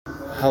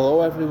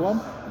Hello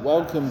everyone,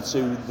 welcome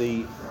to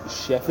the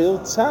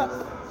Sheffield Tap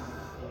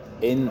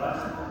in,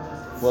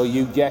 well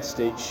you guessed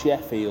it,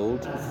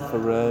 Sheffield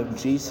for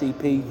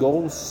GCP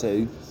Goals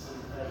 2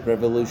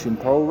 Revolution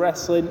Pro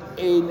Wrestling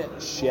in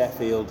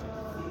Sheffield.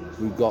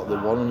 We've got the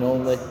one and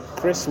only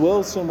Chris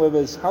Wilson with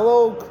us.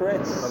 Hello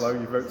Chris. Hello,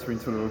 you wrote to me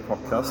into another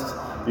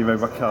podcast. You made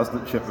my car's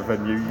not chip the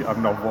venue. I've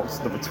now watched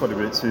another 20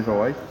 minutes either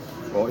way.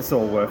 Well, it's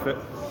all worth it.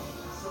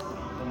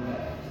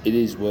 It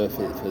is worth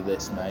it for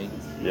this, mate.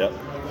 Yep,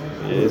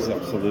 it is,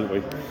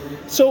 absolutely.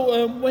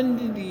 So, when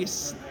did you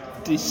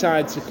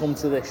decide to come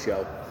to this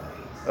show?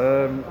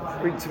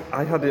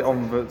 I had it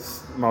on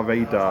my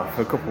radar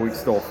for a couple of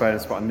weeks, in all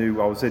fairness, but I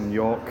knew I was in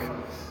York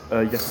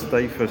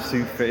yesterday for a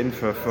suit fitting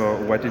for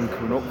a wedding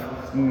coming up.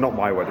 Not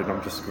my wedding,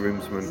 I'm just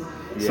groomsman.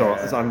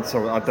 Yeah.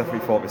 So I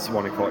definitely thought this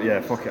one, I thought,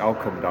 yeah, fuck it, I'll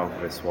come down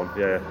for this one,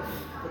 yeah.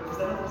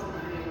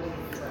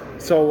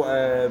 So,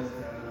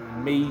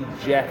 me,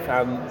 Jeff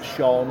and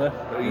Shauna,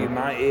 who you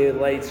might hear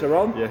later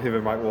on. Yeah, him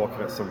and Mike walking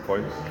at some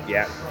point.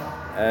 Yeah.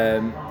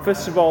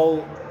 First of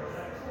all,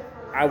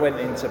 I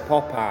went into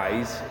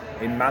Popeyes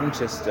in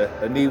Manchester,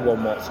 a new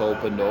one that's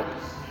opened up,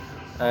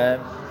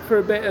 for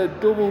a bit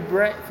of double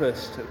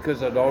breakfast,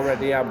 because I'd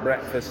already had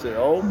breakfast at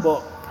home,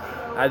 but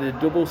I had a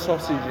double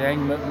sausage and egg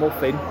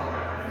McMuffin.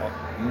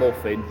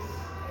 Muffin.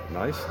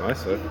 Nice,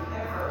 sir.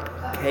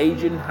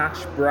 Cajun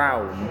hash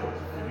brown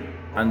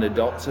and a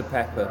Dr.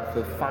 Pepper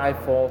for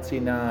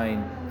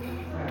 $5.49.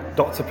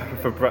 Dr. Pepper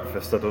for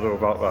breakfast, I don't know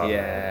about that.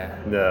 Yeah.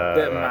 No.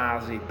 Bit of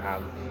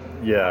marzipan.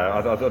 Yeah,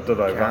 I don't know.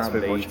 That's a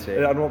bit much.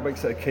 It. And what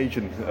makes it a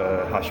Cajun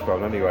hash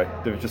brown anyway?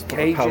 They've just put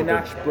Cajun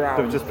hash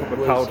brown. They've just put the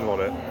powder on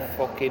it.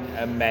 Fucking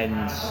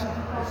immense.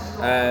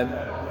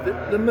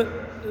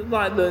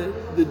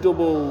 The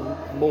double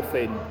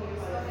muffin,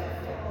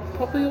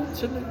 probably up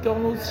to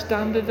McDonald's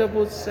standard, I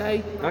would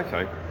say.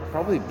 Okay.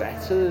 Probably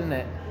better than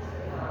it.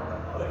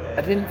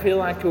 I didn't feel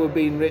like I were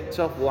being ripped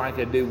off like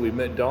I do with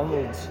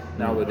McDonald's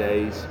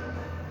nowadays.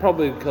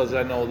 Probably because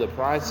I know the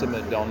price of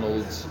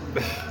McDonald's,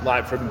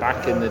 like from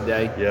back in the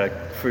day. Yeah,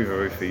 through the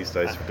roof these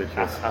days,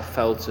 ridiculous. I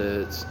felt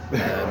it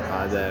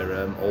by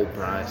their old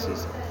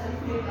prices.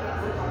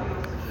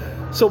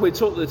 So we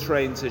took the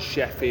train to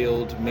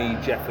Sheffield, me,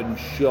 Jeff and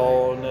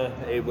Sean.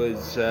 It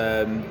was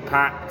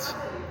packed,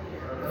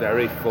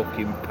 very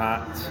fucking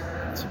packed,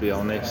 to be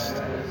honest.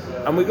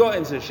 And we got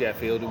into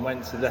Sheffield and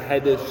went to the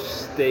Head of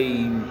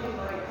Steam,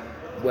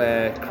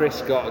 where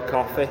Chris got a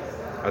coffee.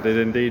 I did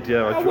indeed,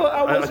 yeah. I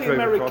was the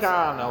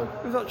Americano.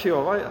 It was actually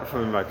alright for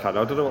an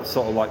Americano. I don't know what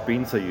sort of like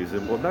beans they're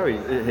using, but no,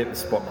 it hit the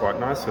spot quite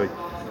nicely.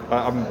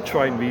 I'm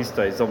trying these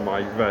days on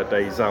my rare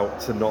days out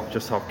to not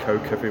just have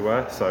Coke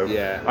everywhere. So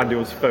yeah. And it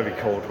was very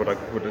cold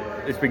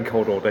it's been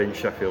cold all day in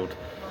Sheffield,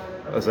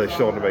 as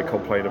Shauna may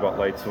complain about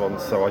later on.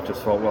 So I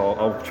just thought, well,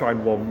 I'll try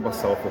and warm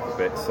myself up a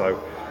bit. So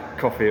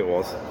coffee it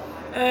was.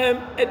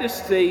 At the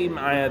Steam,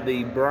 I had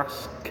the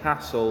Brass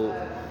Castle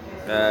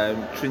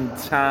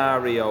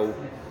Trintario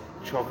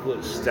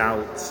chocolate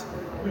stout,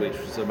 which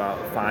was about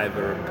 £5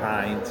 a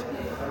pint.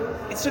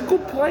 It's a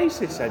good place,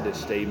 this Head of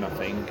Steam, I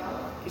think.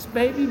 It's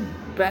maybe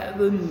better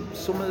than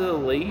some of the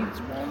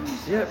Leeds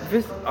ones. Yeah,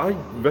 I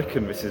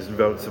reckon this is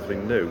relatively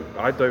new.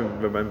 I don't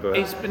remember.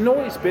 It's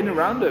been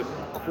around at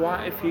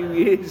quite a few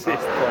years, this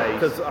place.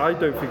 Because I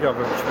don't think I've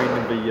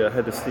ever been in the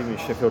Head of Steam in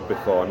Sheffield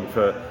before, and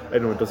for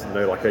anyone who doesn't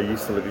know, like I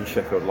used to live in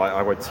Sheffield, like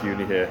I went to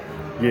uni here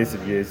years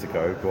and years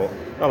ago, but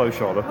hello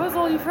Shauna. Where's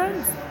all your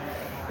friends?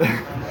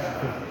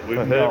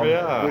 Here we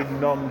are. With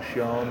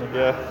non-Sean.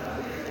 Yeah.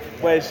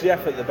 Where's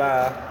Jeff at the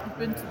bar? I've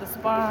been to the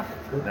spa.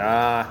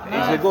 Nah,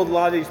 he's a good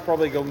lad, he's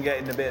probably going to get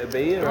in a bit of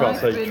beer. I can't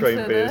say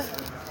train beers.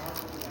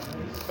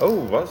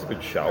 Oh, that's a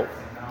good shout.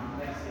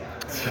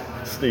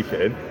 Sneak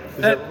it in.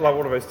 Is it like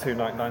one of those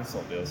 2.99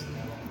 salt deals?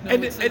 No,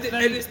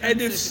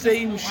 Head of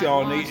Steam,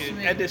 Shauna,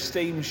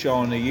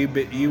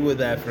 you were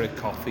there for a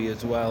coffee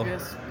as well.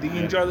 Yes. Did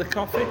you enjoy the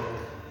coffee?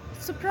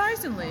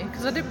 Surprisingly,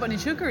 because I didn't put any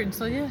sugar in,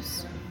 so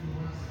yes.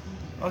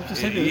 I was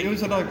just saying, it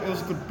was a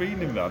good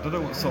bean in there. I don't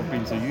know what sort of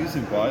beans they're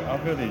using, but I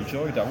really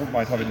enjoyed it. I wouldn't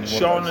mind having one.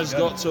 Shauna's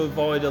got to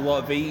avoid a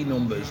lot of E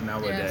numbers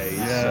nowadays.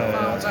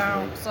 Yes,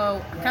 so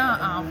I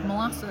can't have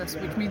molasses,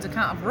 which means I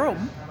can't have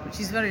rum, which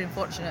is very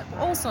unfortunate. But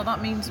also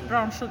that means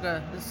brown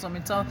sugar is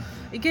something. So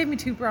it gave me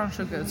 2 brown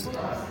sugars.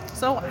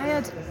 So I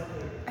had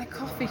a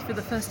coffee for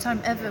the first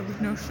time ever with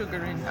no sugar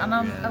in, and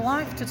I'm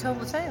alive to tell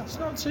the tale. It's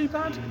not too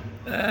bad.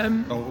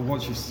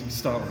 Once you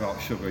start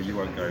without sugar, you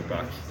won't go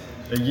back.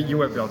 You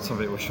won't be able to have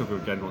it with sugar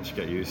again once you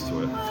get used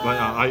to it. Like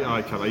I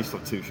used to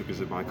have 2 sugars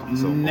in my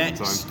coffee all the time.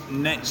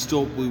 Next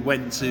up, we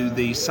went to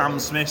the Sam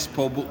Smith's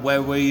pub,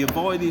 where we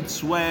avoided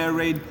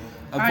swearing,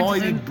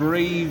 avoided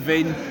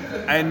breathing,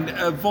 and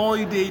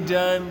avoided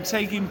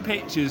taking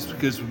pictures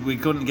because we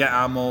couldn't get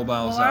our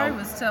mobiles out. I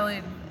was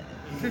telling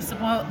Chris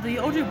about the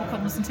audiobook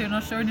I'm listening to, and I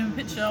was showing him a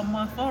picture on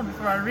my phone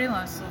before I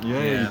realised. So.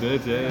 Yeah, you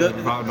did, yeah.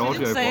 About an He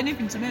didn't say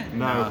anything to me.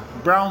 No.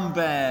 Brown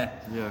Bear.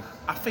 Yeah.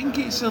 I think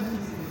it's a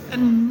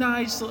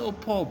nice little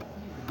pub,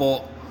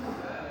 but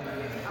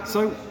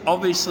So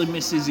obviously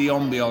misses the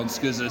ambience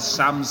because of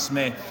Sam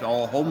Smith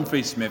or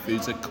Humphrey Smith,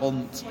 who's a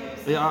cunt.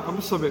 yeah, I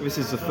must admit this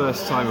is the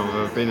first time I've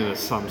ever been in a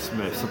Sam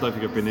Smith's. I don't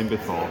think I've been in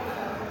before.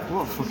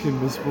 What a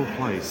fucking miserable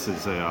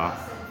places they are.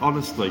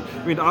 Honestly,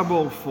 I mean, I'm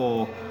all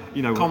for,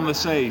 you know,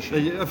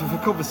 Conversation. for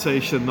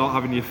conversation, not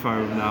having your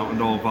phone out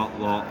and all that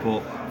lot,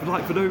 but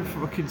like for no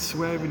fucking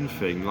swearing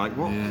thing, like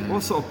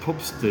what sort of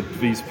pubs did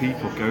these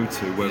people go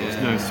to where there was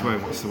no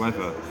swearing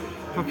whatsoever?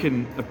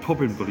 Fucking a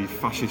pub in bloody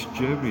fascist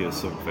Germany or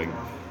something.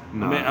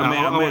 No,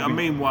 I mean,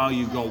 meanwhile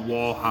you've got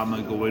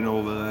Warhammer going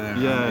over there.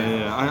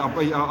 Yeah.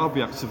 I'll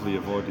be actively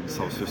avoiding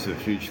South Swiss in the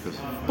future because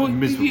But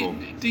miserable.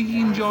 Did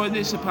you enjoy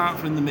this apart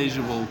from the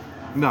miserable?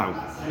 No,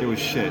 it was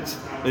shit.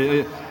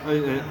 You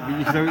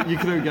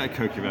can only get a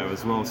Coke there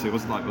as well, so it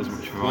wasn't like there was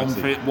much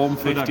variety.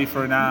 150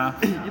 for an hour.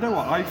 You know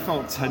what? I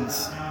felt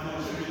tense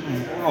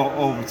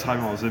all the time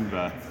I was in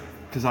there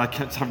because I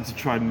kept having to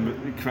try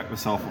and correct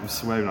myself from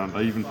swearing. And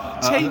I even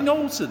take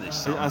note of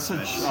this. I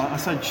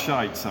said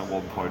shite at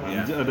one point,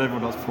 and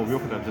everyone else pulled me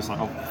up, and I'm just like,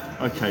 oh,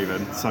 okay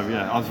then. So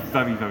yeah, I was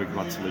very, very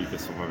glad to leave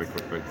this one very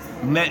quickly.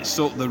 Next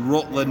up, the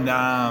Rutland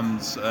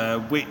Arms,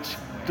 which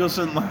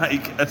doesn't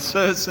like a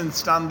certain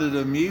standard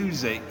of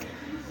music.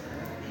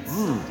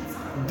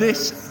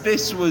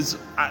 This was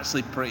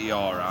actually pretty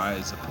alright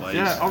as a place.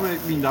 Yeah, I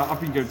mean, I've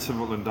been going to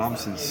Rutland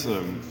Arms since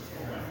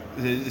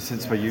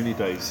my uni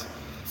days,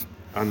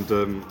 and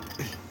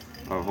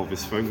I'll hold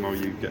this phone while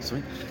you get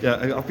something.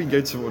 Yeah, I've been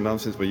going to Rutland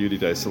Arms since my uni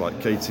days, so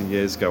like 18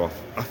 years ago.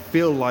 I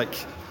feel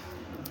like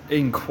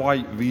in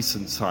quite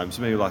recent times,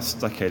 maybe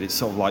last decade, it's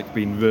sort of like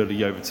been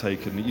really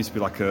overtaken. It used to be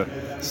like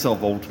a sort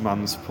of old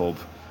man's pub,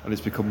 and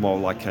it's become more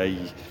like a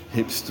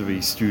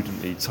hipstery,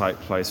 student-y type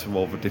place with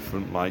all the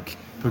different like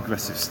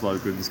progressive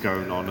slogans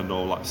going on and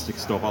all that stick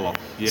stuff.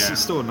 It's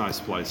still a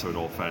nice place, so in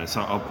all fairness,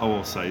 I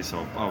will say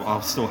so.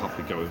 I'll still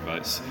happily go in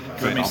there.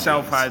 For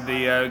myself, I had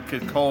the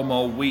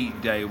Kokomo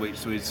Wheat Day,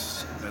 which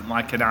was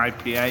like an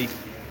IPA.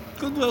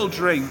 Good little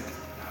drink.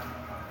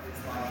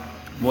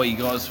 What you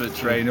got us for a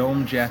train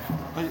home, Jeff?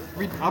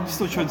 I'm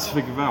still trying to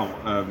figure out.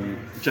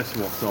 Jeff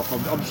walked off.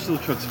 I'm still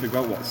trying to figure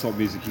out what sort of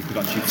music you could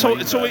actually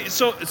play.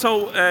 So,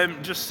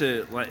 just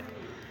to let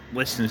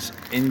listeners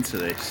into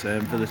this,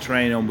 for the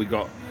train home, we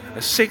got a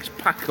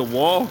 6-pack of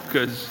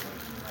Walkers.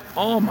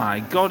 Oh my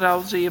God,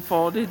 how's he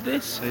afforded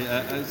this?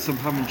 Some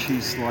ham and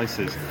cheese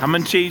slices. Ham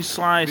and cheese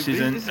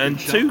slices and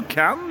 2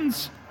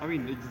 cans. I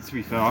mean, to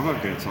be fair, I'm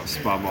not going to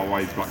spam my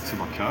way back to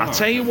my car. I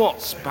tell you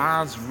what,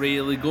 Spa's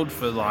really good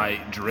for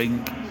like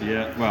drink.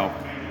 Yeah, well,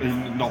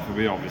 not for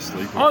me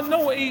obviously. Oh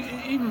no,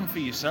 even for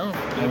yourself.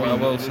 I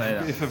will say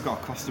that. If I've got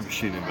a Costa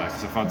machine in there,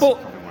 because I fancy.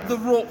 But the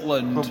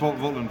Rutland,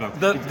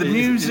 the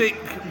music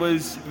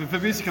was. The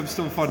music I'm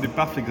still finding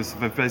baffling because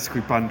they've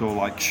basically banned all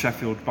like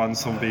Sheffield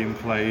bands from being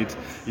played.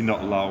 You're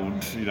not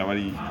allowed,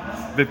 any.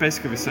 They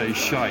basically say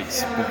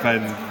shite, but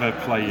then they're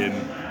playing.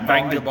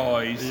 Venga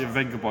Boys. Yeah,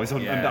 Venga Boys.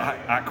 And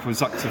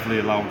Aqua's actively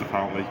allowed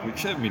apparently,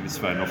 which I mean is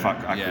fair enough.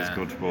 Aqua's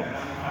good, but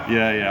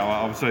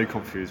I was very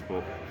confused,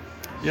 but.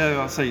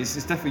 Yeah, I'd say it's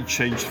definitely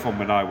changed from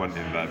when I went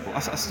in there, but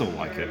I still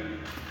like it.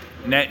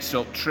 Next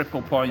up,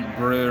 Triple Point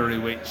Brewery,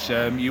 which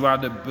you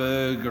had a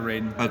burger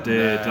in. I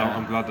did.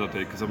 I'm glad I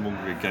did because I'm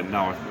hungry again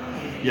now.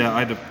 Yeah,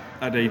 I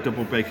had a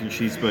double bacon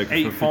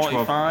cheeseburger for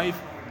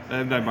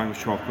 $8.45. No, mine was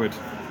 £12.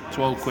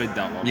 12 quid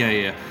that one.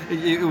 Yeah.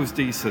 It was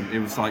decent. It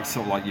was like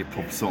sort of like your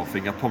pub sort of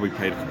thing. I probably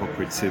paid a couple of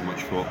quid too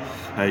much, but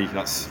hey,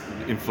 that's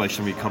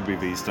inflationary economy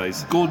these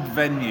days. Good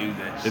venue,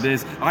 this. It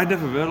is. I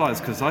never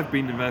realised, because I've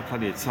been in there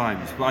plenty of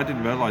times, but I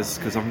didn't realise,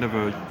 because I've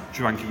never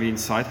drank in the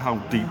inside, how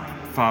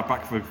far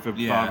back the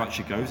bar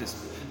actually goes. It's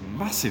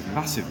a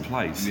massive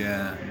place.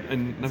 Yeah.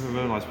 And never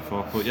realised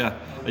before, but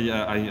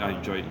I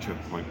enjoy it in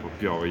Triple Point, but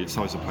Bury, it's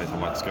always a place I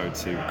like to go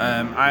to.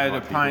 I had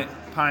a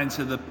pint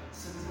of the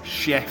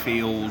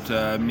Sheffield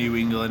New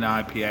England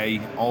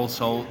IPA.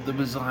 Also, there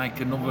was like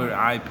another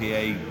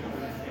IPA,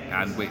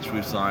 and which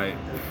was like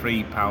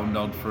 £3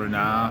 odd for an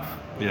half.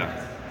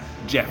 Yeah.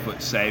 Jeff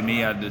would say he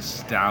had a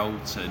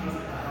stout, and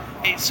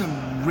it's a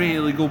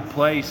really good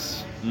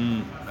place.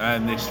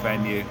 This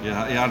venue.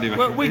 Yeah, I do.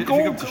 We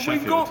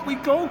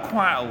go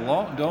quite a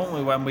lot, don't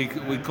we? When we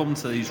come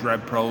to these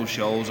Red Pro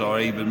shows, or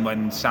even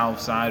when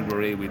Southside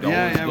were here, we'd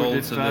always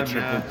go to the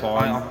Triple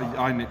Point.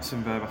 I nipped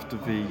some there after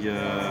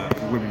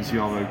the women's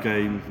Euro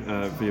game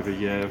the other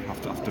year.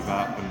 After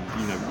that,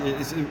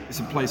 and it's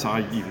a place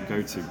I even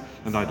go to,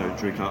 and I don't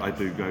drink. I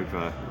do go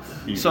there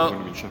even when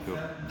I'm in Sheffield.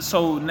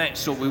 So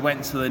next up, we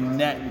went to the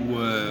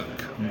Network,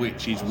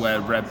 which is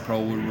where Red Pro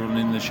were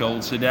running the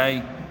show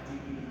today.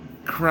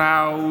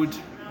 Crowd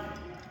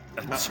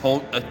a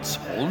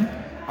ton.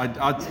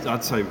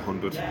 I'd say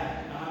 100.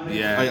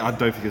 Yeah, I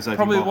don't think it's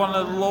probably one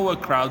of the lower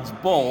crowds,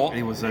 but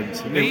it was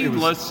empty.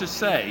 Needless to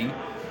say,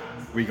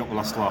 we got the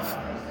last laugh.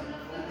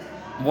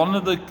 One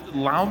of the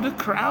louder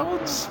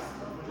crowds.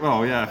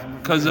 Well, yeah.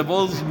 Because of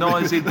us,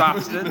 noisy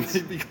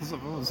bastards. Because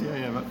of us,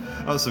 yeah.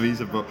 That's the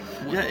reason. But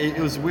yeah, it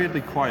was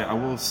weirdly quiet. I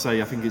will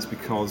say, I think it's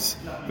because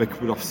they're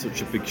coming off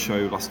such a big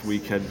show last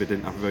weekend. They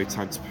didn't have very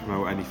time to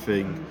promote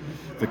anything.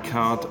 The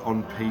card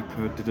on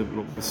paper didn't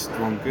look the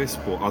strongest,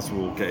 but as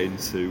we'll get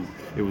into,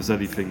 it was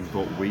anything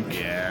but weak.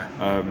 Yeah.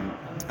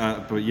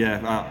 But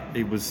yeah,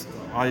 it was.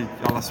 I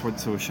last went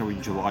to a show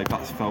in July.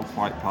 That felt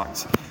quite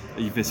packed.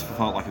 This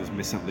felt like it was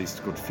missing at least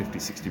a good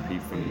 50-60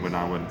 people from when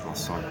I went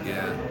last time.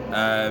 Yeah.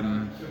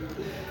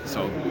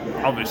 So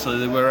obviously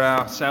there were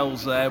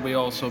ourselves there. We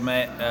also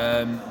met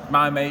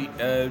my mate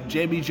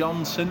Jamie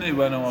Johnson, who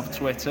went off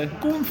Twitter.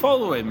 Go and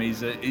follow him.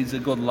 He's a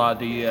good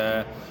lad. He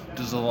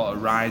does a lot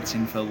of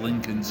writing for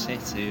Lincoln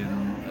City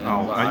and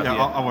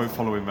I won't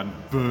follow him then.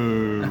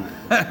 Boo.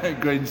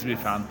 Grimsby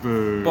fan.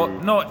 Boo.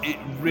 But no,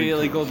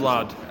 really good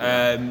lad.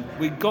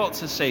 We got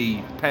to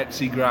see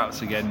Pepsi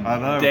Gratz again. I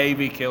know.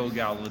 Davy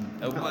Kilgallen.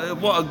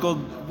 What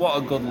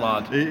a good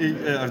lad.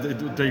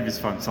 Davy's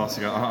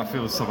fantastic. I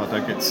feel so I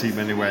don't get to see him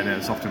anywhere near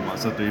as often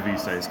as I do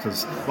these days,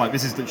 because like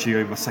this is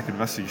literally my second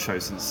wrestling show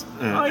since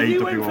AEW.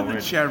 You went for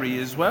the Cherry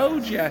as well,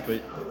 Jeff.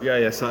 But,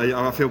 so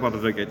I feel bad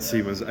I don't get to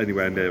see him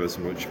anywhere near as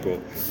much, but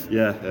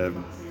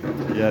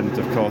and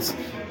of course,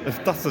 if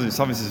that doesn't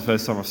sound, this is the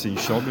first time I've seen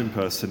Sean in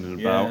person in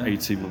about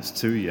 18 months,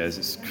 2 years.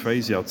 It's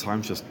crazy how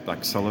time's just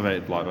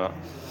accelerated like that.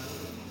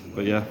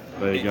 But yeah,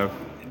 there you go.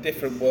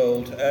 Different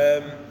world.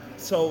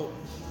 So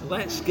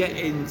let's get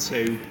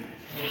into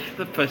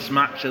the first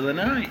match of the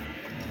night.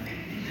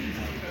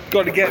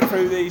 Got to get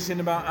through these in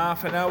about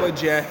half an hour,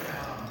 Jeff.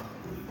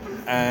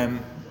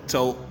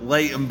 So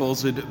Leighton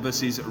Buzzard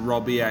versus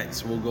Robbie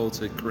X. We'll go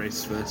to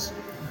Chris first.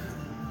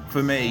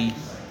 For me,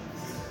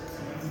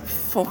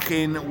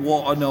 fucking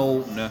what an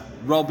opener.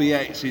 Robbie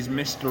X is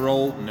Mr.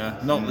 Opener,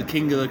 not the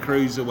king of the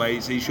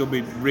cruiserweights. He should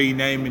be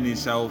renaming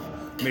himself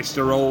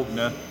Mr.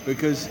 Opener,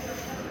 because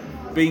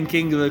being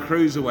king of the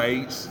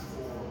cruiserweights,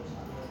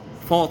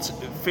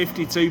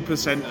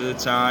 52% of the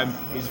time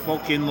he's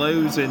fucking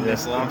losing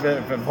this lad.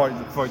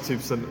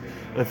 42%,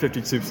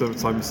 52% of the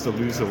time he's still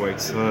loser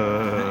weights.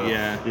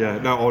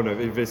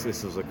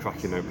 This was a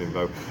cracking opening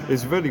though.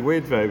 It's really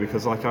weird though,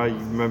 because like I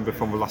remember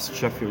from the last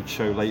Sheffield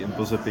show, Leighton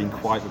Buzzard being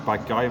quite the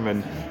bad guy, and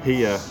then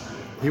here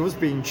he was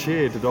being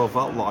cheered and all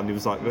that lot, and he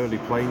was like really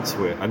playing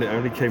to it, and it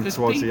only came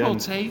towards the end.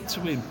 People take to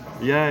him.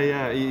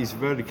 Yeah, he's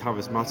really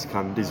charismatic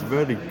and he's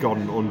really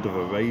gone under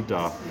the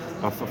radar.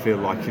 I feel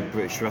like in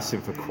British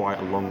wrestling for quite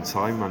a long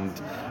time, and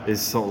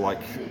is sort of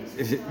like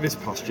this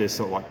past year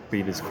sort of like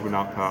being his coming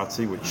out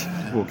party, which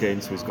we'll get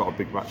into. He's got a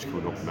big match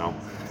coming up now.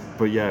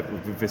 But yeah,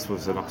 this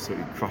was an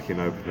absolutely cracking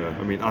opener.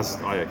 I mean, as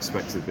I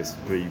expected this to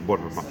be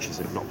one of the matches,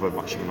 if not the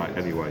match of the night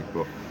anyway.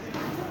 But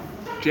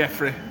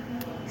Jeffrey,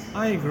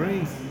 I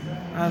agree.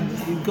 And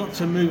you've got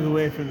to move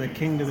away from the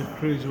king of the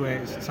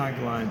cruiserweights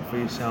tagline for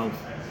yourself,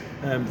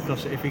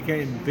 because if you're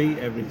getting beat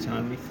every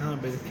time, you can't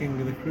be the king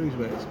of the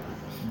cruiserweights.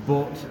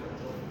 But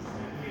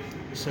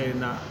saying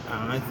that,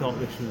 I thought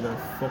this was a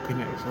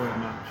fucking excellent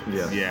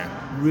match. Yeah.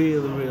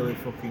 Really, really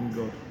fucking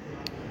good.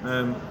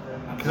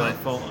 Can't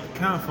fault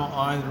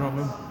either of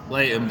them.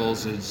 Leighton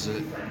Buzzard's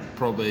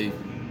probably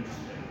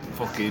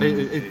fucking.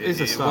 It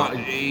is a star.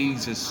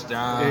 He's a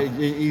star.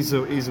 He's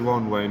a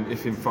one where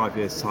if in 5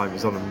 years' time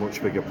he's on a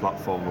much bigger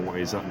platform than what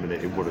he's at the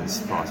minute, it wouldn't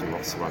surprise me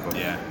whatsoever.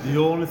 Yeah. The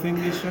only thing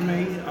is for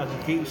me, as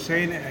I keep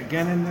saying it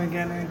again and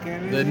again and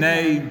again.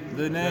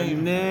 The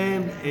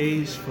name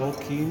is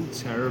fucking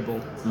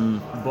terrible.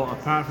 But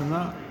apart from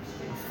that,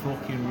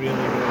 fucking really,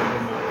 really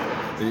good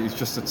match. It's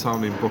just a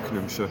town in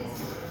Buckinghamshire.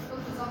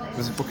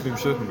 Is it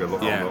Buckinghamshire? I'm going to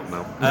look that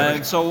up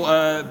now. So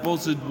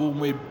Buzzard won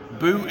with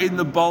boot in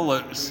the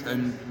bollocks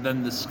and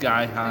then the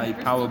sky high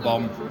power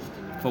bomb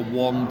for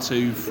 1,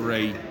 2,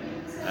 3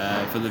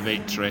 for the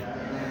victory.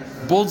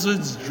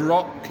 Buzzard's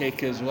drop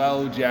kick as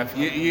well, Jeff.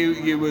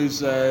 You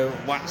was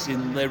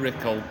waxing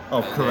lyrical.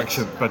 Oh,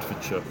 correction,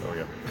 Bedfordshire. Oh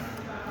yeah.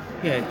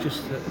 Yeah,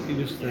 just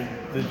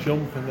the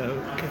jump and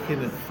the kick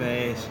in the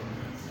face.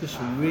 Just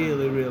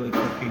really, really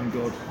fucking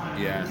good.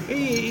 Yeah.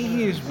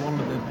 He is one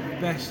of the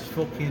best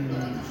fucking,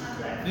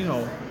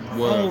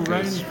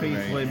 all-round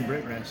people in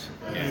Brit Wrestling.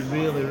 Yeah. He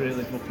really,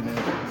 really fucking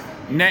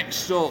is.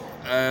 Next up,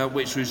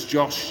 which was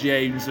Josh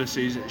James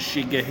versus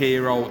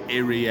Shigehiro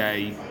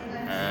Irie.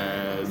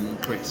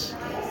 Chris.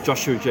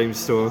 Joshua James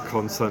still a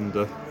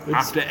contender.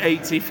 After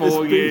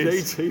 84 years.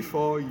 It's been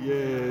 84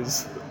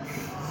 years.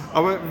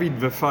 I mean,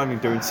 they're finally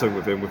doing something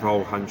with him with the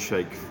whole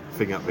handshake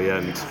thing at the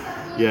end.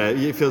 Yeah,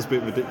 it feels a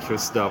bit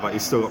ridiculous now that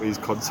he's still got these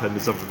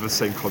contenders of the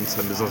same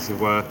contenders as they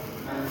were.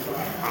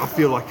 I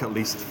feel like at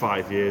least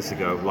 5 years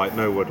ago, like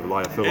no word of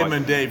lie. I feel him like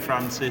and Dave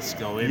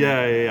Francisco.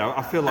 Yeah.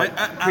 I feel like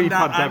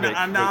pre-pandemic,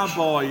 and our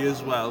boy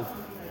as well.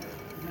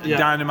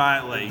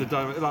 Dynamite Lee.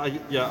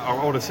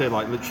 I want to say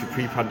like literally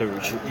pre-pandemic,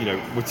 which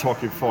we're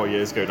talking 4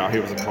 years ago now. He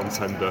was a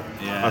contender.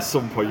 Yeah. At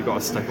some point, you got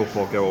to step up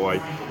or go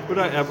away. But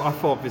I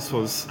thought this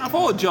was. I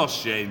thought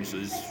Josh James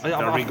was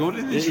very good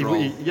in this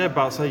role. But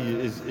I'd say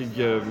he's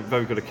a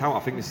very good account. I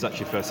think this is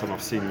actually the first time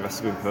I've seen him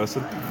wrestle in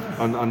person,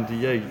 and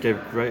he gave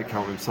a great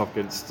account of himself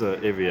against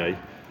Irie.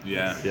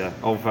 Yeah,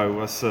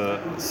 although as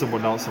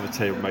someone else on the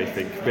table may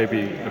think,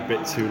 maybe a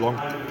bit too long.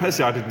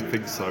 Personally, I didn't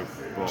think so.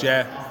 But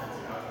Yeah.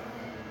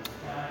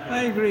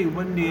 I agree.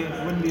 When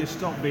do you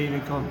stop being a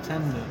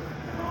contender?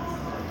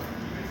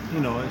 You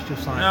know, it's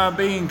just like Not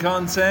being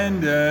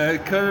contender,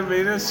 could have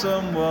been a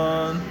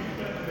someone.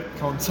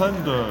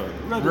 contender,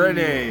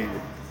 Ready.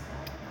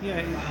 yeah.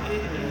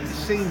 It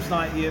seems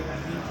like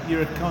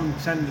you're a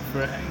contender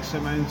for X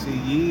amount of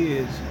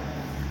years,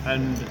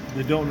 and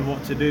they don't know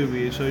what to do with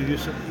you. So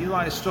you're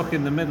like stuck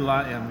in the middle,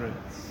 aren't you, Andrew?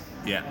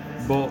 Yeah.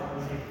 But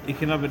you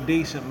can have a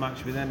decent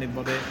match with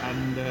anybody,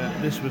 and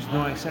this was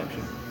no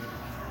exception.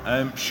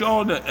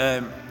 Sean,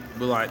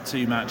 we're like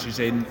 2 matches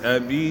in.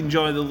 Do you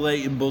enjoy the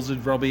Leighton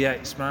Buzzard Robbie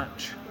X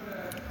match?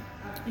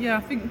 Yeah,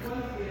 I think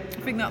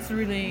that's a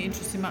really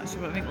interesting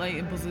matchup. I think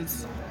Leighton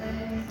Buzzard's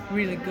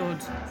really good,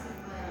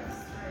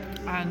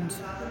 and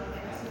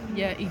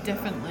yeah, he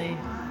definitely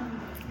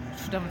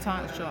should have a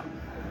title shot.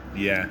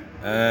 Yeah.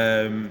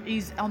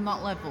 He's on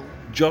that level.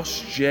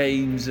 Josh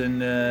James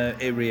and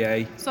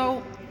Irie.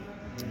 So,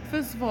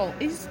 first of all,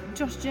 is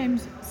Josh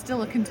James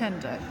still a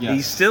contender? Yes.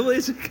 He still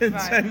is a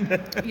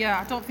contender. Right.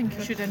 Yeah, I don't think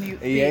he should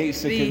He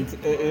hates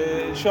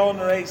Sean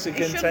hates the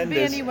He shouldn't be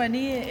contenders. anywhere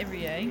near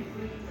Irie.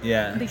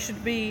 Yeah. They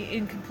should be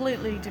in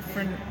completely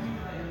different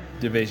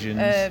Divisions.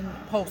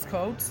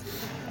 postcodes.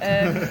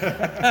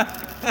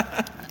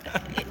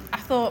 I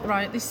thought,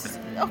 right, this is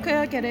okay.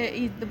 I get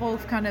it. They're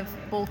both kind of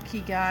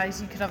bulky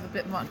guys. You could have a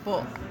bit much,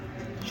 but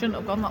shouldn't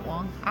have gone that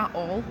long at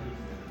all.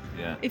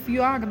 Yeah. If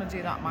you are going to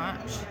do that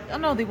match, I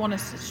know they want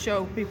to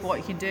show people what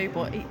you can do,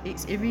 but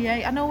it's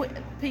Irie. I know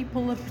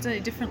people are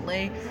presented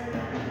differently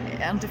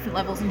on different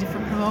levels and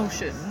different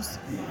promotions,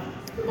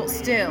 but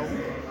still,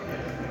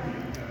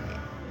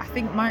 I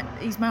think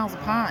he's miles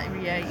apart,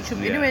 Irie. You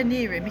shouldn't be anywhere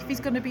near him. If he's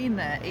going to be in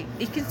there,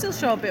 he can still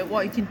show a bit of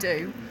what he can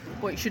do,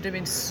 but it should have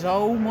been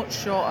so much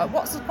shorter.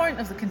 What's the point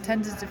of the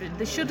contenders division?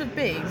 They should have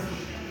been.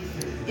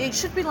 It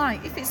should be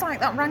like, if it's like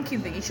that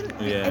ranking thing, you shouldn't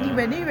be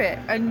anywhere near it.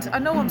 And I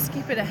know I'm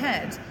skipping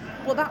ahead,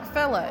 but that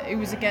fella who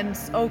was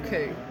against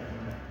Oku,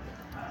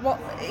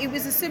 it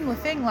was a similar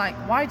thing. Like,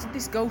 why did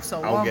this go so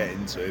long? I'll get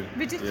into it.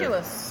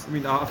 Ridiculous. I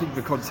mean, I think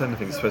the contender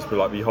thing is supposed to be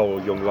like the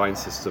whole young lion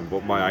system,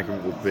 but my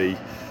argument would be,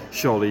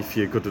 surely if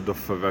you're good enough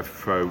for Rev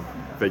Pro,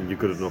 then you're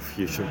good enough.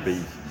 You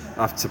shouldn't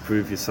have to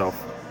prove yourself.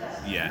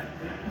 Yeah.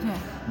 Yeah.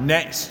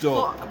 Next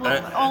up.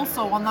 But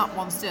also on that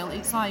one still,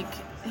 it's like,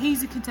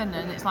 he's a contender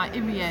and it's like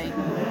Irie,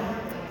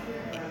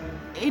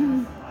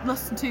 in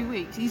less than 2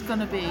 weeks, he's going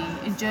to be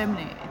in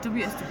Germany,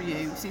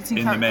 WSW, 16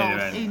 In the karat main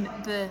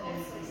gold, event.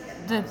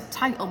 in the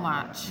title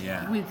match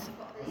with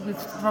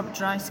Robert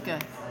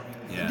Dreisker.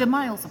 Yeah. They're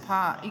miles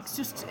apart. It's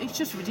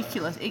just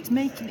ridiculous. It's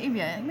making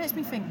Irie. It makes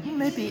me think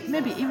maybe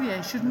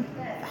Irie shouldn't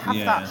have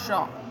that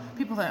shot.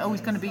 People think, oh,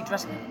 he's going to beat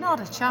Dreisker. Not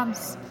a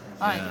chance.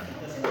 Like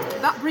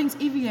that brings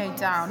Irie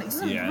down. It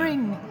doesn't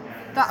bring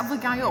that other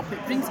guy up.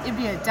 It brings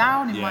Irie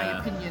down, in my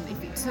opinion.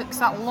 If it took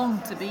that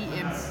long to beat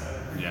him.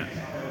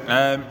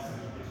 Yeah.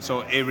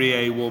 So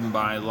Irie won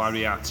by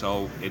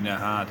Lariato in a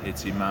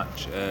hard-hitting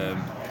match.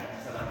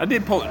 I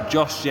did put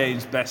Josh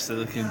James best of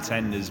the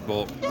contenders,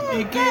 but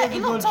He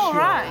looked all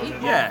right.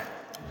 yeah.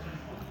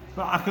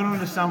 But I can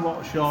understand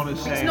what Sean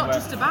is saying. It's not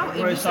just about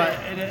him, where it's is like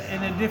it?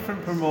 in a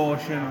different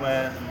promotion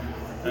where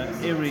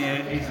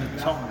Irie is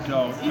a top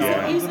dog.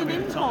 He's gonna an be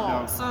a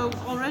top import, so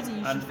already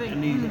you should think.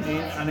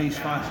 and he's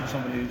fighting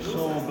somebody who's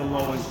so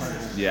below his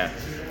level. Yeah.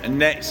 And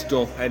next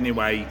up,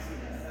 anyway,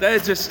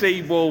 there's a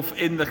Steve Wolf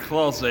in the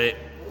closet.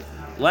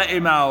 Let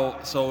him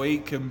out so he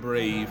can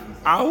breathe.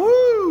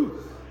 Awoo!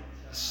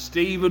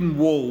 Stephen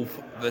Wolf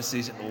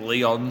versus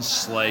Leon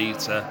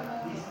Slater.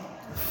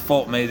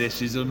 Fuck me,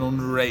 this is an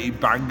underrated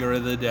banger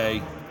of the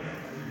day.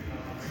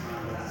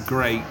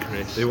 Great,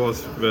 Chris. It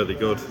was really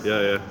good.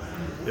 Yeah,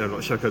 I'm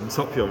not sure I can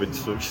top your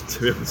introduction, to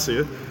be honest with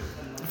you.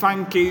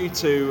 Thank you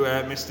to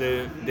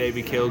Mr.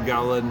 David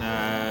Kilgallen,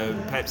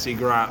 Pepsi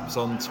Graps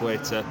on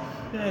Twitter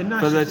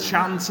Nice for the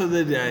chant of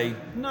the day.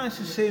 Nice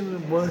to see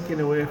him working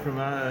away from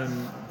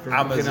Amazon.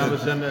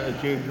 Amazon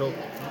as usual.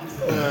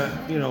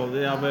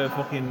 They have a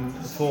fucking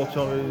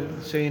photo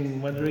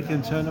seeing whether he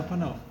can turn up or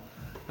not.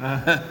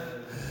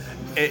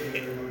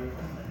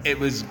 It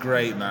was a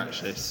great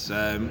match, this.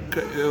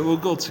 We'll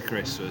go to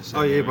Chris first.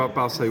 Oh yeah, but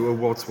I'll say, well,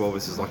 wall to wall,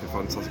 this is like a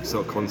fantastic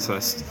sort of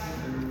contest.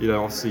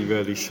 Obviously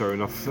really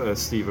showing off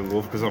Stephen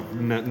Wolf, because I've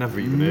never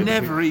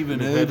even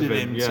heard of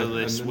him till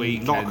this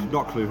weekend.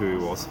 Not a clue who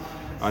he was.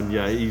 And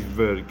yeah, he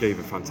really gave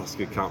a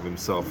fantastic account of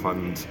himself,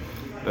 and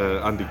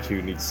Andy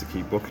Q needs to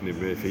keep booking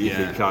him if he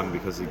can,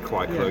 because he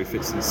quite clearly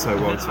fits in so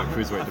well into that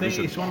cruiserweight I think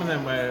division. it's one of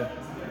them where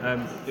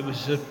it was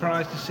a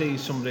surprise to see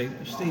somebody,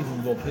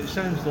 Stephen Wolf. It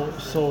sounds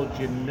so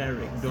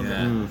generic, doesn't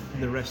it?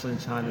 The wrestling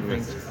side of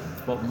things.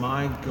 But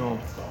my God,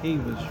 he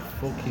was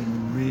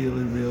fucking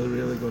really, really,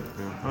 really good.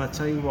 And I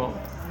tell you what,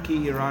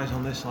 keep your eyes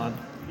on this lad.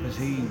 because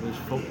he was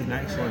fucking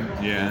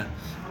excellent. Yeah.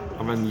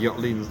 And then you got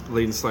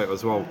Lean Slater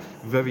as well.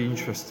 Very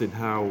interesting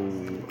how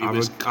He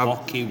was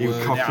cocky. He was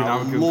cocky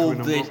and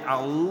arrogant.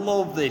 I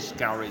love this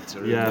character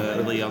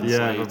of Leon Yeah,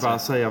 Slater. but I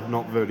say I've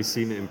not really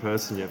seen it in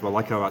person yet, but I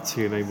like how that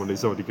TNA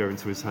money's already going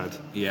to his head.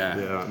 Yeah.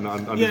 Yeah,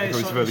 and It's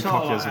he's very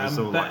cocky as a I'm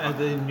result. better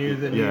than you,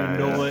 than you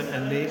know it,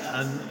 and it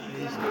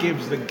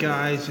gives the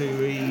guys who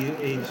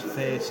he's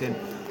facing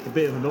a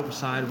bit of an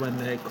upside when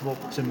they come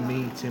up to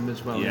meet him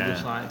as well. Yeah. And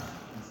just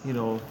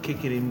like,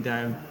 kicking him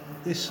down.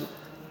 This,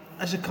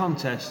 as a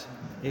contest,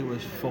 it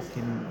was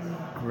fucking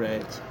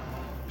great.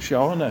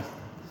 Shauna.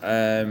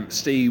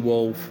 Steve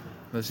Wolf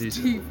versus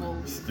Steve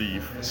Wolf.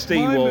 Steve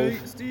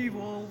Wolf Steve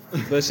Wolf.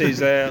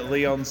 versus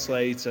Leon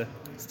Slater.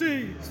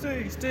 Steve.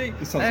 It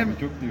sounds like a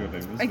drug dealer name,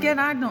 doesn't Again,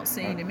 it? I'd not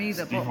seen him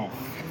either, Steve but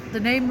Wolf. the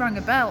name rang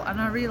a bell,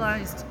 and I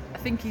realised I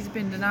think he's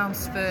been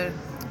announced for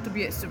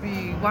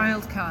WXW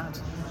Wildcard,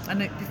 and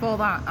before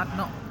that I'd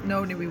not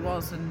known who he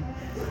was, and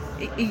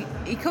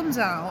he comes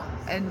out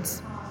and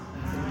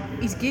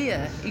his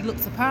gear, he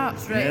looks the part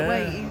straight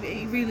away.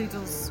 He really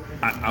does.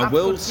 I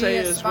will say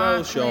as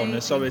well,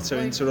 Shauna, sorry to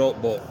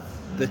interrupt, but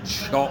the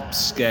chop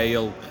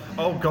scale.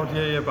 Oh God,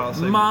 yeah, about to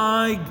say.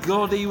 My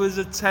God, he was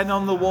a 10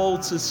 on the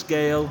Walter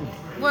scale.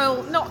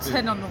 Well, not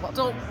 10 on the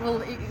Walter.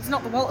 Well, it's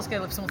not the Walter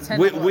scale if someone's 10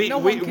 We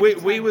on the Walter.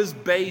 we was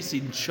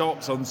basing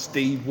chops on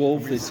Steve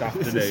Wolf this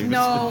afternoon.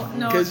 No.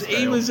 Because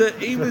he was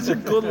a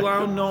good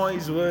loud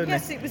noise, weren't he?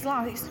 Yes, it was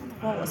like, it's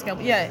not the Walter scale.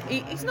 But yeah,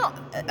 he's not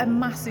a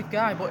massive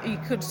guy, but he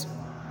could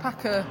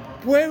pack a...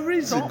 Where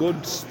is a top.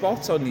 good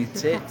spot on your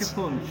tits?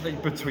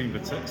 Between the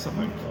tits, I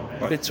think.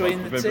 Like,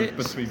 Between the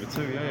tits? Between the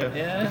two, yeah.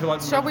 Yeah. If you like,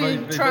 Shall we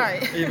try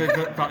it? Even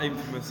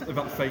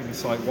that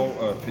famous like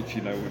Walter pitch,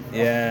 with,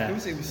 Yeah. Who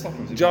was it? It was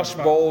Stockholm. Was it Josh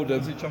Bowden.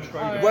 Was it Josh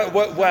Bowden?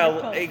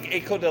 Well, he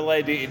could have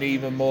laid it in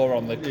even more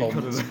on the He could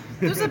cunt. have.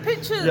 There's a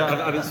picture...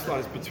 Yeah, and it's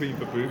between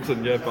the boobs,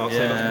 and but I'd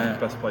say that's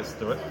the best place to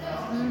do it.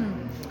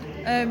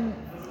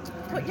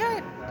 But yeah,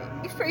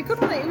 he's pretty good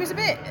on it. He was a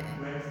bit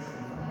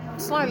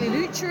slightly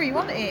luchery,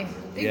 wasn't he?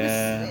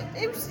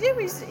 It was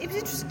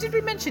interesting. Did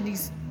we mention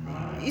is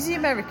he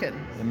American?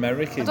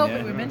 American, I don't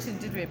think we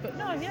mentioned, did we? But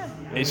no, yeah.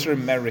 He's from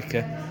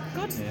America.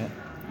 Good. Yeah.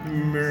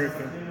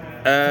 America.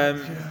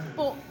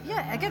 But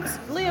yeah, against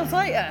Leo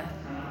Slater,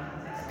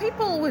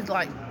 people were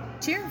like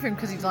cheering for him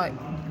because he's like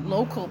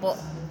local, but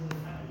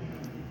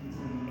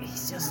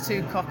he's just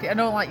too cocky. I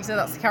know, like you said,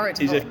 that's the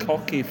character. He's a but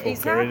cocky fucker,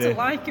 it's hard isn't to he?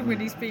 like him when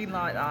he's been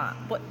like that.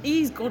 But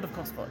he's good, of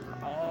course. But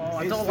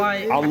I don't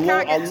like. I can't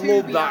love get too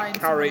that behind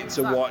character.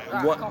 someone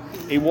that What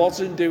cocky. he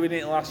wasn't doing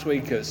it last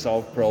week at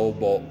South Pro,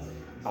 but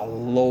I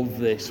love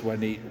this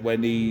when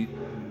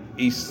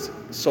he's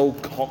so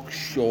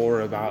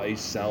cocksure about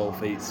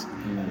himself.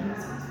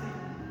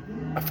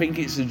 I think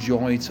it's a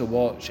joy to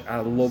watch. I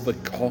love a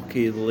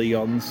cocky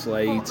Leon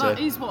Slater. Well, that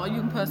is what a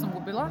young person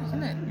would be like,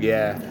 isn't it?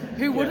 Yeah.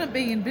 Who wouldn't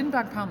be in bin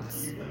bag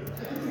pants?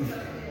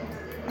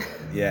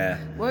 Yeah.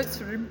 Works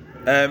for him.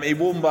 He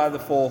won by the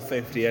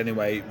 450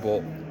 anyway,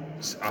 but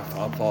I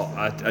thought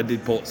I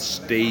did put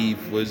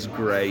Steve was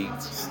great.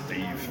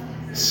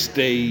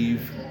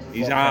 Steve.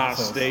 He's our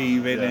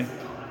Steve, isn't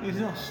he? He's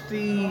not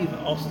Steve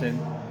Austin,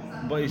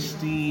 but he's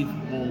Steve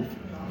Wolf.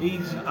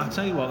 I'll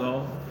tell you what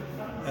though,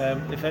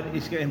 if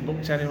he's getting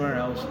booked anywhere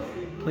else,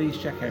 please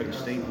check out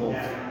Steve Wolf.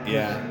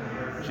 Yeah.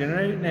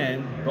 Generic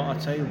name, but I'll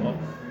tell you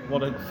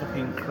what a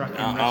fucking cracking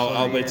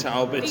I'll be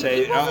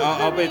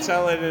wrestler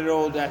telling an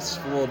old S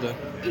Flooder.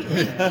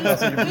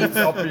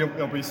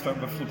 I'll be straight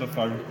with the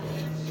phone.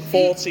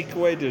 40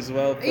 quid as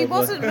well, probably. He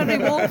wasn't very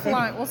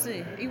wolf-like, was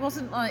he? He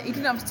wasn't like, he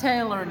didn't have a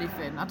tail or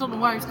anything. I don't know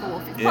why he's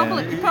called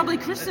Wolf. He probably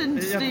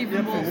christened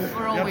Stephen Wolf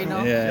for all we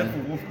know. He had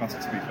the wolf mask,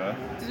 to be fair.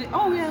 Did he?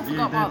 Oh yeah, I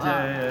forgot about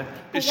that. Yeah.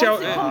 But Shall-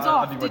 once it comes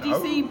off, and he did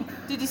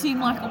went, he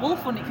seem like a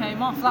wolf when it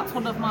came off? That's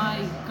one of my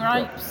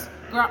gripes.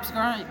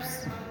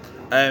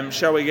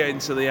 Shall we get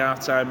into the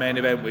half-time main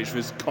event, which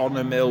was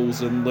Connor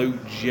Mills and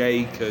Luke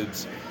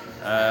Jacobs?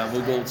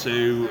 We'll go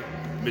to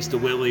Mr.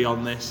 Willie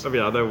on this. I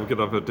mean, I know we're going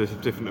to have a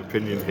different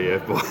opinion here,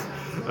 but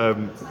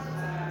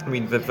I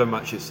mean, the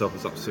match itself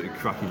was absolutely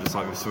cracking, just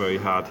like it was very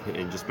hard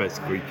hitting, just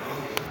basically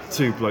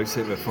two blokes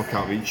hitting the fuck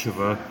out of each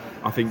other.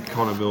 I think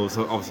Connor Mills,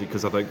 obviously,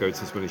 because I don't go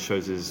to as many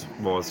shows as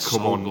was,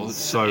 come on good.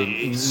 so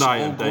He's night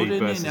so and day good,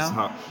 isn't he, versus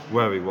now?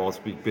 where he was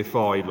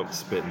before. He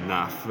looks a bit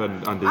naff,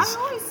 and his.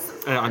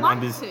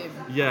 And his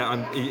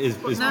his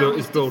But now his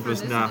he's build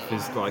was different, naff.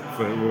 His like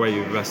the way he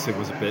was wrestling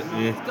was a bit.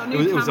 Yeah, got a it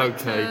new was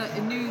character, okay.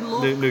 a new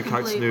look, New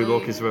character, new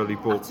look. He's really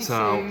bulked attitude.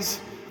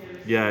 out.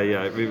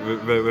 Yeah,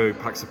 very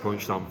packs a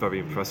punch. Now I'm very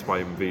impressed by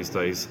him these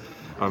days.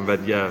 And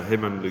then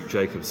him and Luke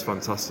Jacobs,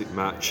 fantastic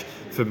match.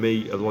 For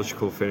me, a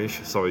logical finish.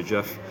 Sorry,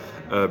 Jeff.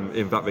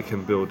 In that they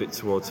can build it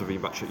towards a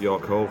rematch at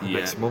York Hall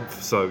next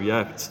month. So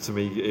to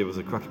me, it was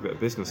a cracking bit of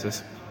business.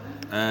 This.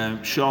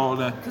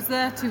 Shauna. Because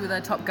they're two of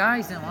their top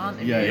guys now, aren't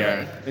they?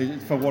 Yeah.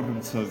 For one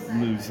of them to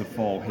lose a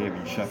fall here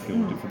in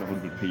Sheffield in front of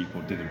 100 people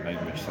didn't make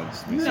much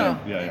sense to me. No, So,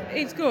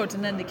 it's good,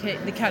 and then they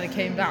kind of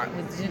came back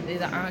with, didn't they,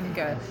 that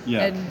anger.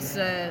 Yeah.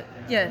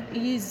 And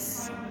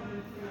he's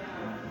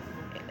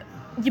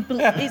It's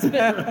believable.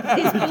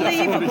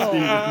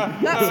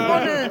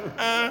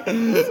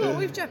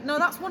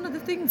 That's one of the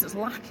things that's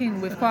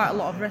lacking with quite a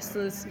lot of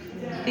wrestlers.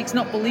 It's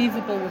not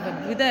believable with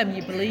them. With them,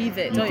 you believe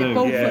it, don't you?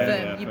 Both of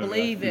them, you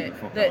believe it.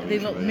 They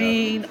look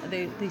mean.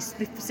 They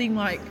seem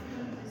like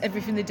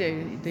everything they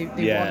do. They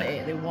want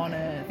it. They want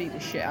to beat the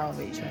shit out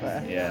of each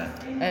other. Yeah.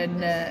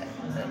 And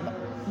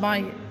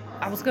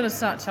I was going to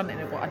start chanting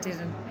it, but I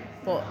didn't.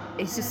 But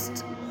it's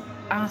just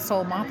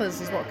arsehole Mathers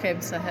is what came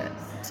to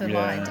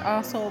mind.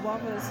 Arsehole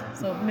Mathers.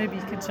 So maybe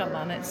you can chant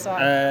that next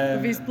time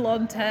with his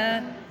blonde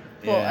hair.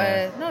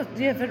 But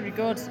very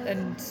good.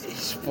 And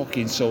he's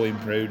fucking so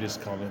improved as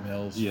Connor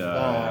Mills.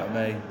 Yeah. Oh,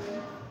 mate.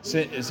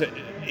 So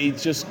he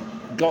just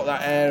got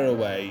that air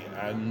away,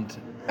 and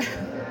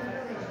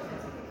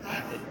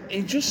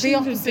he just the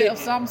opposite of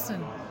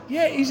Samson.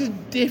 Yeah, he's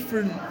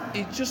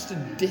just a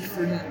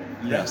different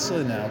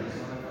wrestler now.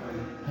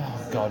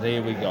 Oh God,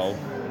 here we go.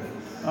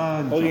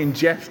 Fucking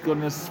Jeff's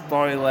gonna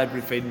spoil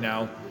everything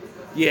now.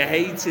 You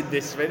hated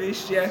this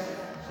finish, yeah?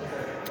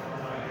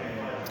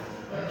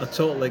 I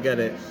totally get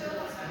it.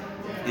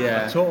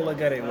 Yeah. I totally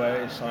get it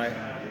where it's like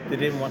they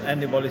didn't want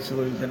anybody to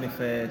lose any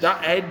face.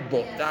 That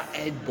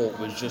headbutt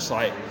was just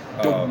like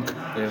dunk.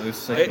 It was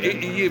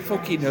sick. You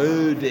fucking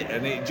heard it,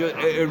 and it just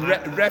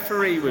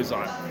referee was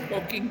like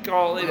fucking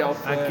calling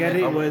off. I get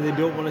it where they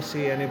don't want to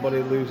see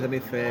anybody lose any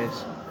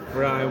face.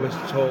 Brian was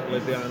totally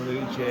behind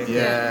Luke Jacobs.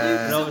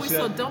 Yeah, And Luke's always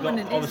so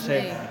dominant, isn't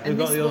he? And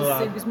got the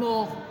other it was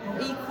more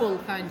equal,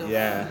 kind of.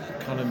 Yeah.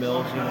 Connor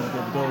Mills,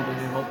 they're building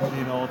him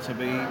up, to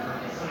be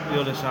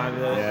the other side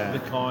of the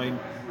coin.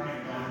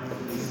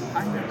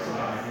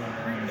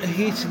 The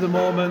heat of the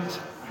moment,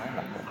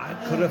 I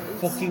could have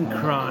fucking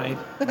cried.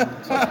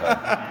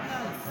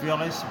 To be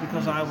honest,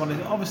 because I want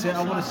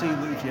to see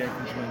Luke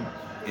Jacobs win.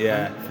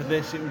 Yeah. And for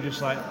this, it was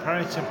just like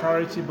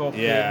parity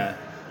booking. Yeah.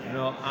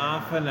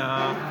 Half an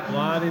hour,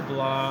 blah de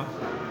blah.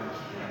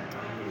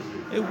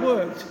 It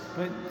worked,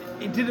 but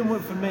it didn't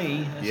work for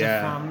me as a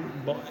fan,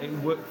 but it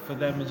worked for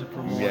them as a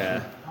promotion.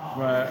 Yeah.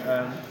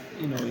 Where,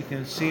 you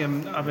can see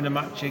them having a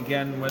match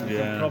again where they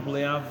could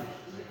probably have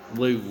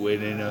Luke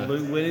winning or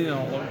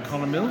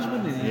Connor Mills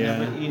winning.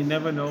 You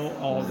never know,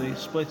 or they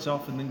split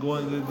off and then go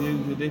and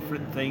do the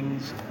different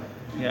things.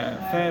 Yeah,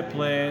 fair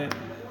play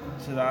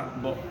to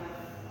that, but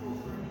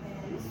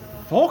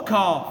fuck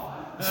off.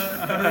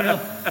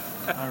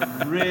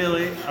 I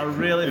really,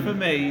 for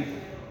me,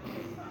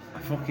 I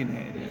fucking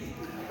hate it.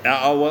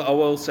 I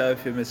will say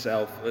for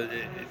myself,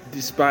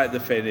 despite the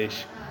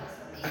finish,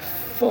 a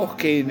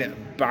fucking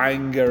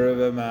banger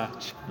of a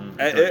match.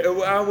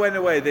 I went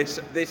away this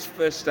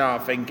first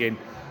half thinking,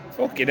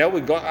 fucking hell, we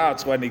got our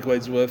 20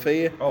 quid's worth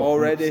here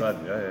already.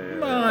 100%, yeah.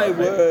 My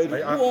word,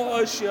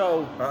 what a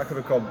show! I could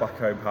have gone back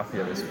home happy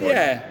at this point.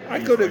 Yeah, I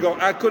could have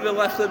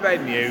left the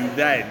venue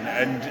then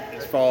and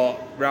thought,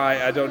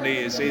 right, I don't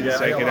need to see the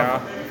second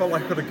half. I felt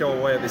like I could have gone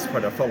away at this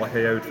point. I felt like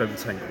I owed them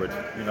 10 quid.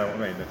 You know what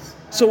I mean?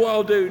 So what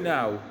I'll do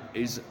now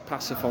is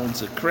pass the phone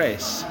to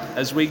Chris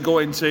as we go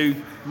into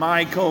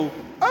Michael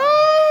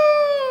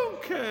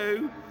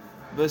Oku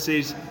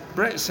versus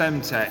Brett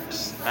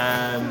Semtex.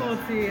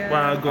 Where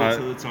I'll go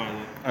to the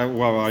toilet.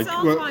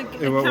 Sounds like a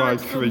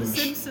character from The cringe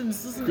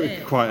Simpsons, doesn't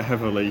it? quite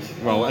heavily.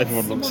 Well,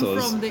 everyone looks at someone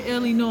us. from the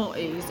early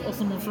noughties or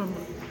someone from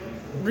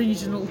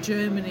regional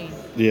Germany.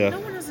 Yeah. No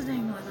one has a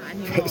name like that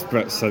anymore. It's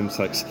Brett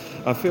Semtex.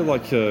 I feel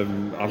like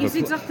He's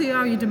exactly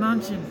how you'd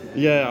imagine.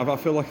 Yeah, I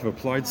feel like I've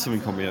applied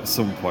something on me at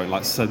some point,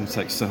 like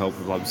Semtex to help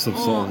with like some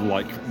sort of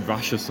like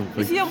rash or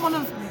something. Is he on one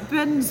of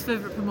Ben's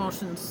favourite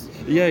promotions?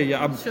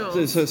 Yeah.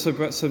 Sure. So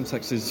Brett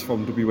Semtex is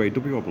from WAW, I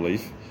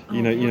believe.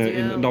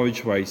 In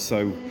Norwich Way.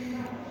 So.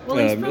 Well,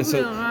 he's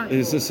probably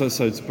alright.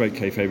 So to break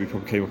kayfabe, we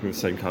probably came up in the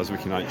same car as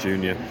Ricky Knight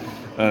Jr.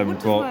 Where the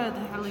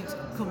hell he's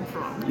come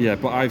from? Yeah,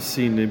 but I've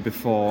seen him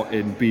before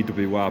in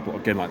BWR, but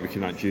again, like Ricky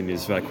Knight Jr.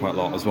 is there quite a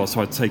lot as well, so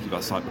I take it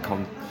that's like the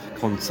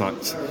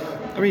contact.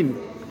 I mean,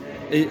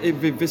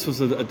 this was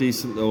a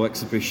decent little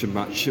exhibition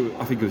match.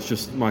 I think it was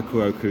just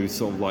Michael Oku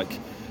sort of like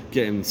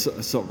getting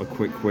sort of a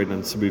quick win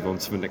and to move on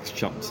to the next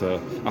chapter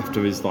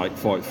after his like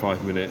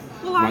 45-minute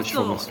match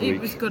from last week.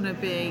 It was going to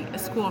be a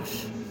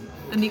squash.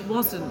 And it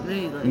wasn't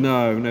really.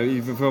 No,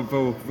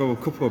 there were a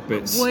couple of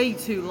bits. Way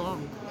too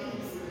long.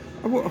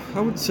 I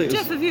wouldn't say.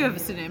 Jeff, have you ever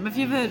seen him? Have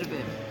you heard of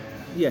him?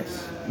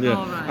 Yes. Yeah.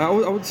 Oh, right. I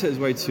wouldn't say it was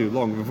way too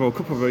long. There were a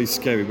couple of very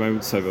scary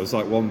moments. So there was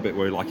like one bit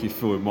where he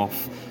threw him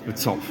off the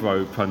top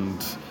rope,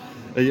 and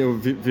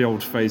the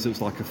old phrase, it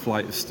was like a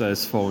flight of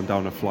stairs falling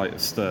down a flight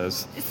of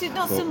stairs. Is it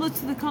not similar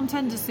to the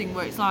Contenders thing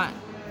where it's like,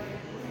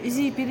 is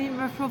he been in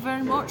Repro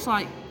very much?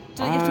 Like,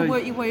 don't you have to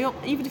work your way up?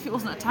 Even if it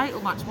wasn't a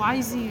title match, why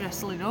is he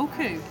wrestling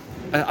Oku?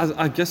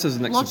 I guess as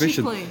an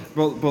exhibition. Logically.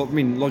 Well, I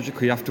mean,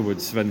 logically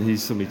afterwards, then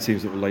he's suddenly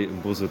teams up with Leighton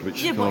Buzzard,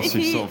 which yeah, but if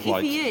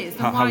he is,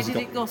 then why did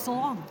it it go so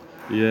long?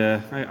 Yeah,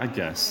 I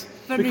guess.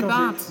 Very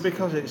bad.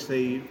 Because it's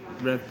the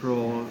Rev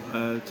Pro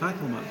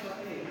title match.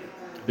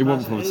 It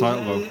wasn't for the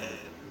title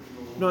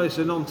though. No, it's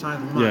a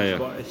non-title match, Yeah, yeah.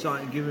 but it's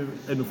like giving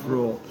enough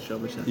rope, shall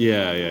we say.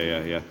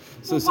 Yeah.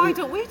 So Well, why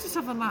don't we just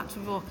have a match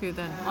with Oku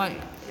then? Like,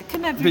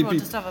 can everyone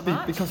just have a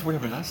match? Because we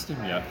haven't asked him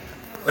yet.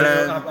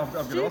 I'm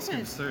going to ask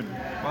him soon.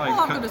 Mike, Well,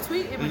 I'm going to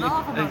tweet him and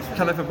I'll have a match.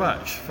 Can I have a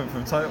match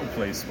from title,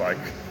 please, Mike?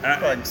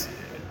 Thanks.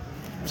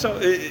 So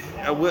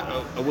I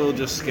will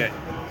just get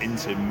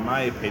into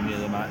my opinion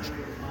of the match.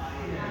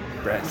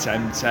 Brett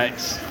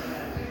Temtex,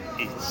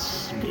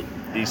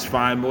 he's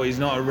fine, but he's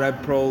not a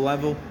Red Pro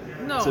level.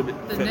 No, So,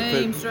 the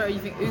name straight away, you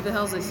think, who the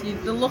hell's this?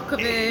 The look of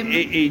him.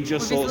 He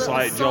just with his looks little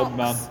like Job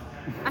Man. socks.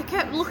 I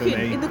kept looking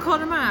me. in the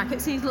corner of my eye, I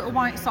kept seeing his little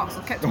white socks.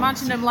 I kept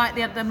imagining them like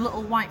they had them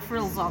little white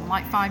frills on,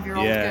 like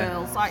 5-year-old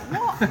girls. Like,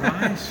 what?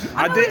 Nice.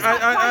 I know it's like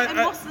quite a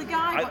muscly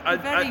guy,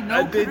 but very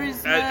no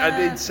charisma. I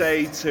did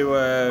say to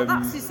Well,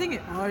 that's his thing.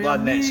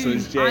 lad next to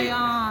us, Jamie.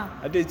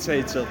 I did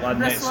say to lad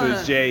next to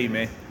us,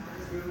 Jamie.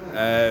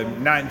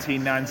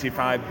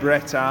 1995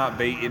 Bret Hart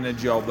beating a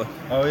jobber.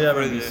 Oh yeah,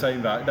 when you're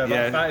saying that. No,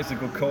 that is a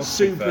good call.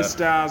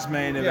 Superstars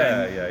main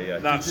event. Yeah.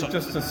 That's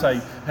just to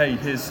say, hey,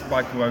 here's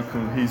Michael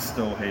Oakley, he's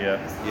still here.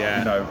 Yeah.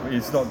 You know,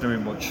 he's not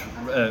doing much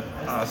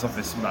as of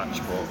this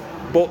match,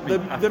 But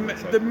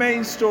the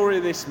main story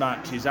of this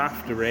match is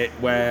after it,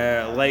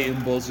 where Leighton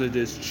Buzzard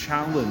has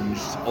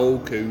challenged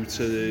Oku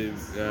to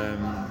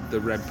the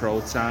Red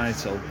Pro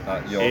title.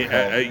 At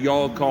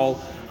your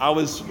call. I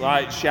was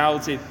like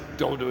shouting,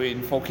 "Don't do it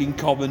in fucking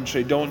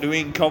Coventry! Don't do it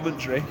in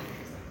Coventry!"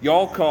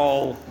 Your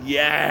call,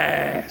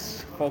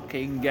 yes,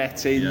 fucking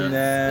get in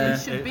there.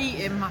 They should beat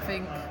him, I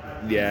think.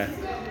 Yeah.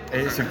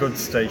 It's a good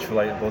stage for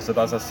Leighton Buzzard,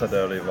 as I said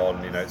earlier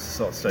on. You know, it's a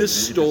sort of stage. The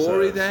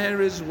story there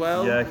as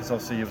well. Yeah, because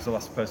obviously he was the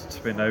last person to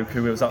spin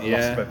Oku. It was at the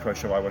last Pro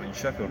show I went in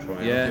Sheffield for.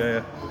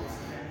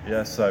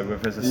 Yeah, so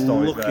there's a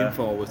story Looking there.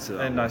 forward to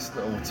that. A nice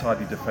little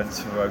tidy defence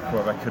for Oku,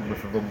 I reckon,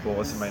 with the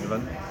Rumble as the main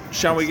event.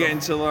 Shall we get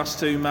into the last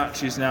two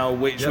matches now,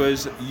 which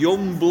was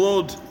Young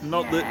Blood,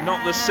 not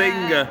the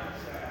singer,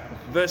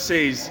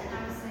 versus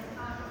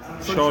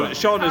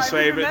Shauna's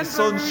favourite, the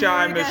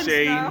Sunshine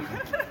Machine.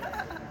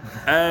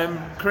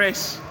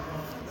 Chris.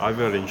 I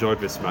really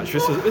enjoyed this match.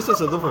 This is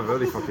another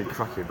really fucking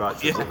cracking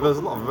match. Yeah. There's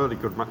a lot of really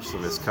good matches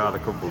on this card. I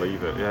couldn't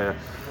believe it. Yeah.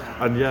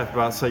 And but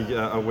I'd say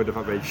I would have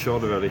made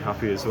Shauna really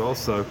happy as well.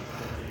 So,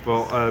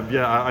 but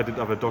I didn't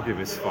have a dog in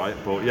this fight.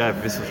 But yeah,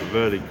 this was a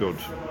really good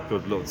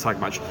little tag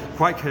match.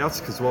 Quite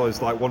chaotic as well.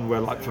 It's like one where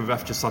like the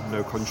ref just had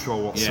no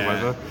control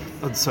whatsoever,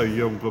 and so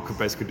Young Blood could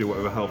basically do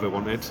whatever the hell they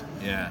wanted.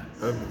 Yeah.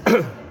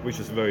 Which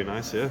was very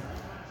nice. Yeah.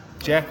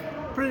 Jeff.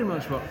 Pretty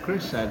much what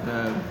Chris said.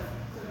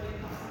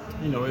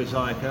 You know, it was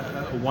like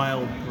a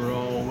wild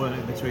brawl, weren't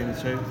it, between the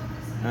two?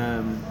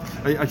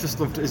 I just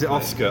loved. Is it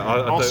Oscar?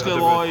 Oscar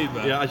Lloyd.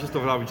 Yeah, I just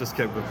loved how he just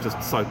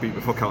decided to beat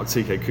the fuck out of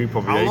TK Coop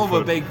on the I apron. love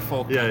a big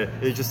fuck. Yeah,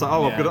 he's just like,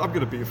 I'm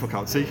gonna beat the fuck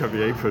out of TK on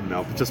the apron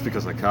now, just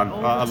because I can.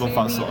 I love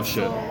that sort of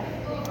shit.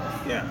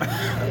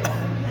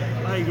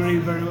 Yeah. I agree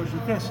very much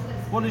with Chris.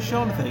 What does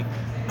Sean think?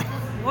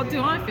 What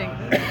do I think?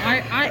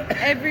 I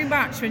every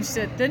match when she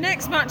said the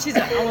next match is,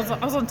 I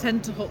was on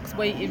tenterhooks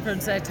waiting for her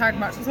to say tag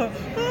match. I was like,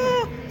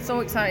 so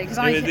excited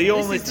because The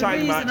only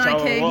tag match I out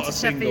of a came lot to of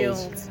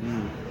singles.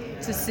 Sheffield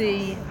to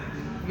see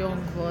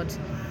Young Blood,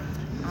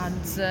 and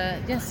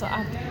yes,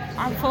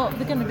 I thought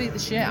they're going to beat the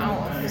shit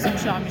out of the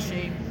Sunshine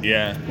Machine.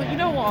 Yeah. But you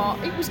know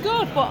what? It was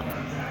good, but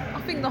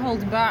I think they're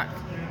holding back.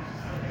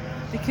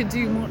 They can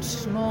do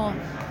much more.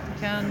 They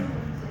can.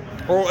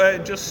 Oh,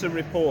 just to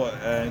report,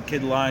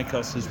 Kid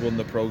Lykos has won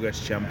the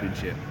Progress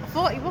Championship. I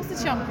thought he was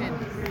the champion.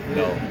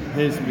 No.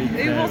 Here's me.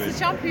 Who was the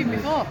champion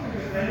before?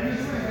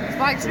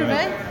 Spike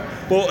Trivet?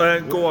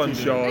 But go on, Who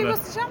Shauna. was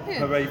the champion?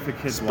 Hooray for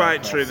Kid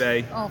Spike Lykos.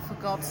 Trivet. Oh, for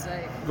God's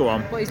sake. Go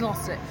on. But he's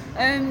lost it.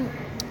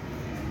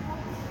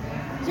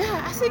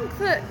 Yeah, I think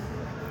that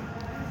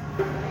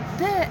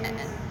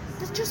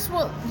they're just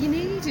what you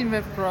need in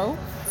Rev Pro.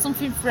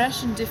 Something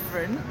fresh and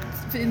different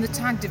in the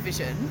tag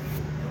division.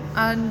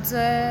 And,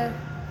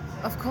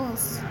 of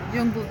course,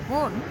 Youngblood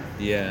won.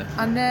 Yeah.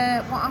 And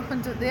what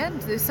happened at the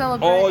end? They Oh,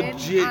 celebrated.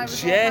 I was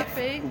so Jeff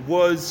happy.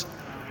 was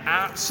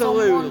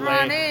absolutely Someone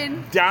ran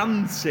in.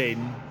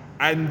 dancing,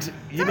 and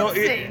you know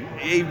Dancing?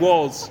 he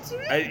was. What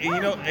do you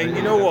mean?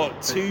 You know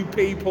what? Two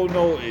people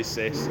noticed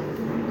this: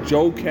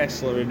 Joe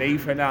Kessler and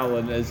Ethan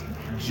Allen, as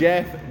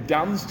Jeff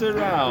danced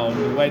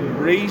around when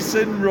Reese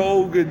and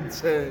Rogan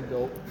turned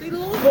up. They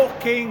love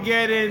Fucking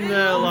get in They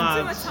there, love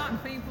to lads.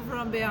 attack people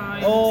from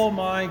behind. Oh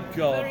my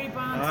God. Very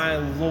bad. I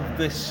love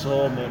this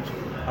so much.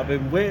 I've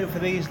been waiting for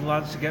these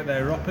lads to get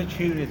their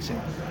opportunity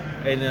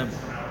in a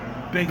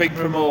big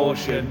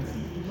promotion.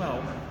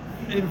 Well,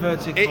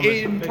 inverted It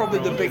commas, in big probably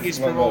the promotion.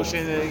 biggest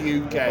promotion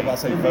in the UK.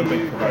 That's a very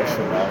big promotion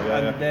now, yeah.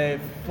 And they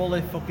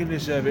fully fucking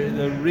deserve it.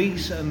 The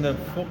Reese and the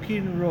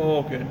fucking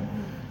Rogan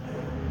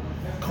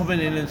coming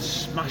in and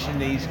smashing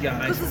these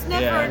guys. Because there's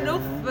never Yeah.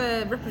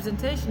 enough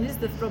representation, is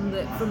there, from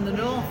the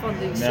north on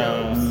these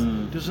No.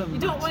 shows? Doesn't You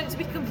don't want it to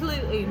be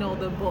completely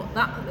northern, but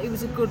it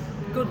was a good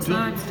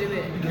time to do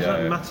it.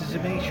 Doesn't matter to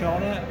me,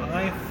 Shauna.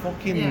 I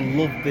fucking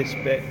Yeah. love this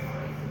bit.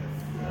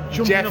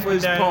 jumping Jeff up and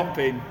was down,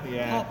 popping.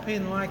 Yeah.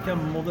 popping like a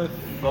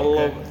motherfucker.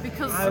 love-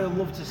 Because I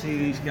love to see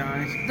these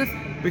guys the,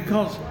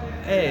 because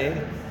A,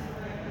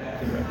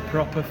 they're a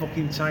proper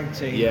fucking tag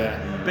team. Yeah.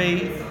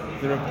 B,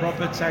 they're a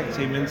proper tag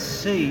team, and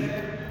C,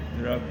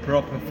 they're a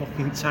proper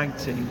fucking tag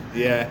team.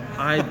 Yeah.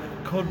 I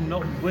could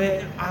not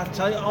wait. I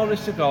tell you,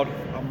 honest to God,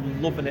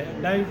 I'm loving it.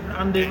 Now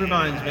Andy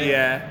reminds me.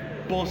 Yeah.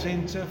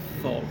 Buzzing to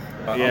fuck.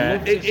 I Yeah.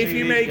 love to If see you're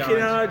these making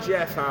guys. our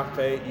Jeff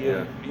happy,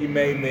 you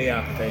made me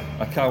happy.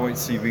 I can't wait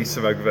to see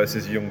Risa Rogue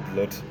versus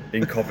Youngblood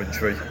in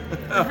Coventry.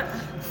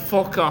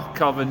 Fuck off,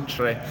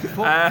 Coventry.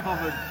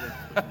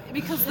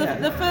 because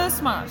the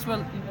first match,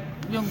 well,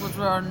 Youngbloods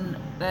were on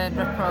Red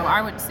Pro.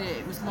 I went to see it.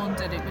 It was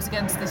London. It was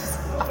against this.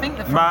 I think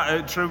the.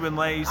 Matt, True and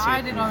Lacey.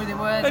 I didn't know who they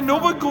were.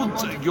 Another From good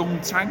London.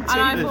 young tag And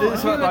I team. thought,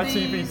 It's who like are my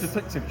these? TV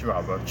detective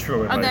drama,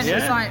 True And then Lacey.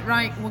 it's like,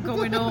 right, we're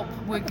going up.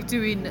 We're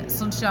doing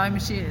Sunshine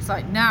Machine. It's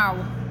like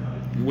now.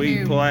 We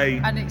you. play.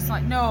 And it's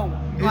like no.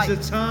 It's Like, a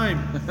time.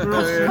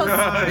 because they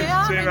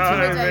are Do you know what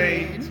I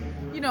intimidating.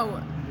 You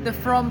know, they're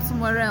from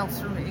somewhere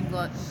else from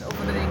England,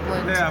 other than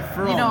England. They are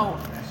from. You know,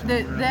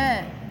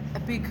 they're a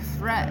big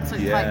threat. So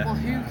it's Yeah. like, well,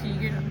 who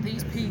can you get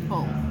these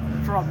people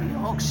from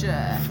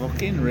Yorkshire?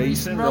 Fucking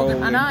recent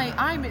Rogan. Rogan. And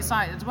I'm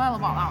excited as well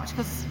about that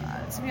because,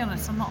 to be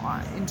honest, I'm not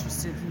like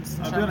interested in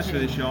Sunshine I'll be honest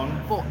with you, Machine.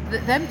 Sean.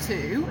 But them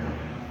two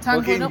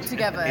tangling Fucking- up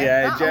together,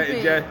 yeah,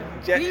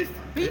 that'll be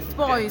Beast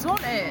Boys,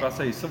 won't it? I'll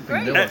say something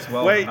Great. new as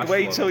well. wait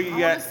Ashland. till you I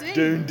get wanna see.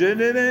 dun dun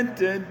dun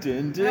dun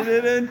dun dun dun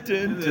dun dun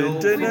dun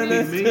dun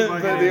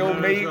dun dun the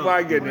old meat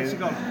wagon Where's is. it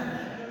gone?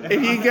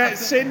 If you get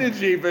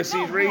Synergy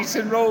versus Reese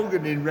and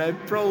Rogan in Red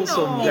Pro No,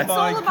 someday. it's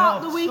all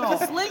about the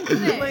weakest stop. link,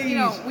 isn't it? You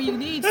know, Please. we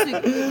need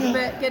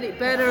to get it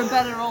better and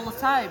better all the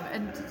time.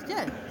 And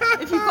yeah,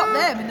 if you've got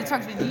them in the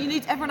tag team, you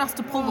need everyone has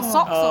to pull the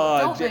socks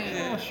up, don't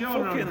they? Oh,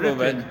 Sean, I'm Fucking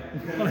love it.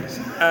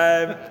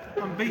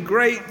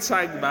 Great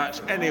tag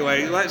match.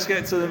 Anyway, let's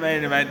get to the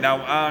main event now.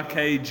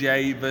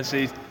 RKJ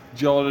versus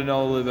Jordan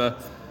Oliver.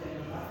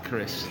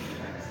 Chris.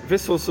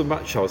 This was the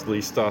match I was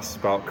least asked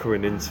about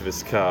coming into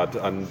this card,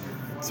 and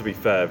to be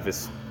fair,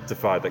 this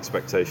defied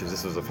expectations.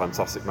 This was a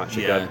fantastic match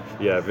again.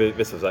 Yeah,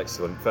 this was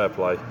excellent. Fair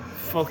play.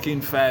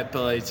 Fucking fair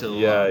play to the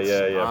Yeah, lads.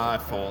 yeah. I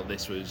thought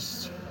this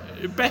was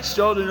the best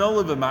Jordan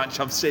Oliver match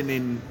I've seen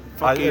in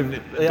fucking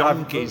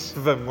donkeys.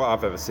 Than what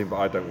I've ever seen, but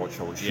I don't watch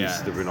how much Yeah.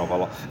 he's doing of a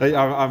lot.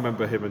 I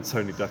remember him and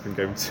Tony Deppen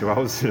going 2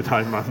 hours in a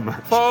 9-man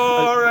match.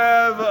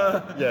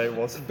 Forever. Yeah, it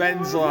was.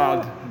 Ben's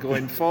lad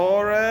going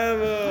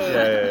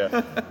forever.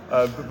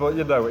 Yeah. But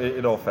you know,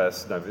 in all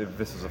fairness, no,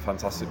 this was a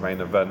fantastic main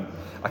event.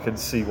 I can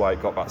see why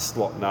it got that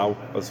slot now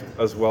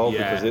as well,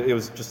 Yeah. because it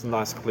was just a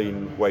nice,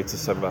 clean way to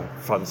send the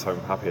fans home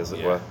happy, as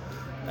it were.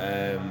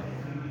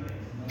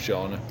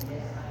 Shauna.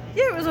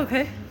 Yeah, it was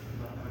okay.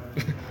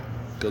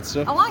 Good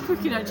stuff. I like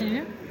Ricky Knight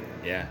Jr.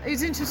 Yeah. It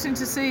was interesting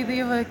to see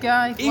the other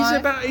guy. He's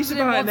about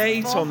an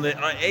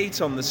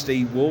 8 on the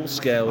Steve Wolf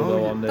scale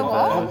though on the the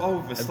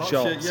what? The and slots,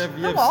 chops. yeah,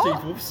 The what?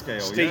 Steve Wolf scale.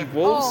 Steve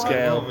Wolf Oh.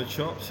 scale. The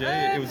chops,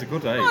 yeah, it was a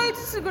good 8. Oh,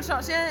 it's a good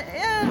shot.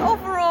 Yeah.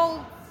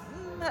 Overall,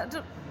 I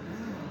don't-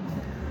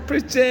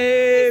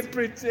 Pretty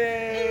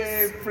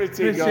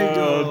Pretty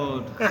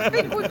good. I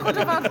think we could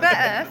have had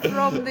better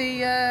from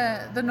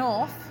the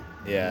north.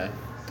 Yeah.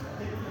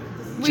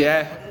 We-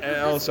 Yeah.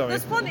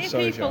 There's plenty of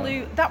people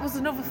Shauna. who. That was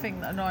another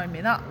thing that annoyed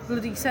me. That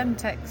bloody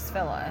Semtex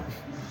fella.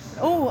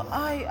 Oh,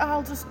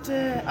 I'll just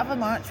have a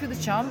match with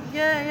the champ.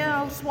 Yeah,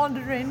 I'll just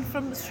wander in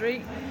from the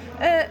street.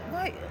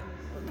 Like,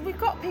 we've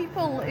got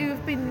people who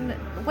have been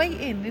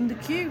waiting in the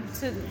queue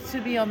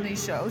to be on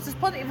these shows. There's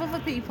plenty of other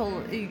people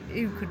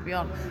who could be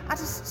on. I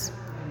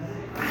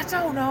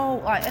don't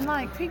know.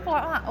 Like people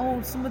like that.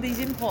 Oh, some of these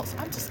imports.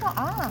 I'm just not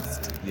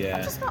asked. Yeah.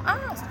 I'm just not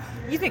asked.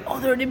 You think, oh,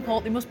 they're an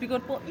import. They must be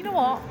good. But you know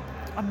what?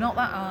 I'm not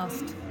that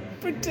asked.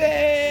 Pretty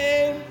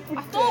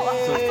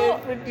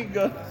thought- pretty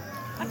good.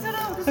 I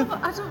don't know.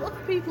 Other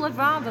people I'd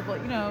rather,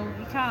 but you know,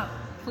 you can't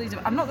please.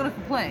 I'm not going to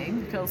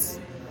complain because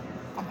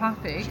I'm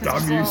happy.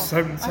 'cause Damn I you, saw-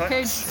 Semtex. I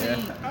came to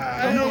see.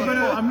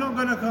 I'm not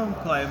gonna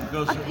complain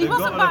because He they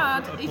wasn't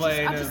got bad, on a he just-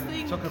 plane I just and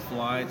think- took a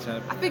flight.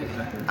 I think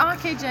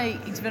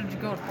RKJ is very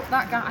good, but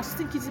that guy, I just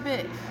think he's a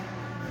bit.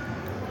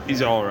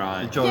 He's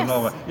alright. Jordan Yes,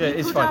 Oliver. Yeah, he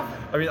it's could fine.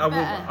 have I mean, I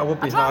better. will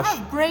be I'd rather harsh.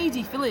 have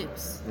Brady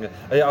Phillips. Yeah,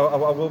 I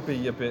will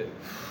be a bit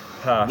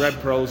harsh.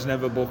 Red Pro's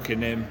never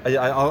booking him.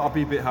 I'll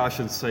be a bit harsh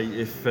and say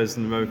if there's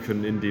an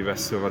American indie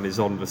wrestler and he's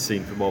on the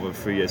scene for more than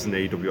 3 years and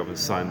AEW haven't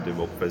signed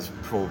him up, there's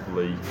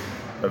probably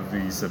a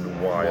reason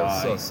why.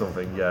 Or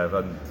something. Yeah,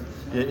 and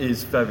it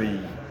is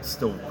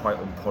still quite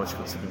unpolished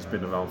considering it's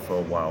been around for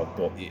a while,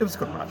 but it was a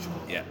good match.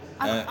 Yeah.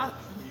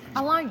 I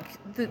like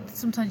that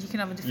sometimes you can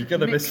have a different You're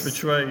gonna mix miss the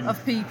train.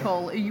 of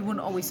people who you wouldn't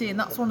always see, and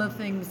that's one of the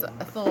things that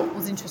I thought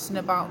was interesting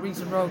about Reese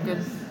and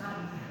Rogan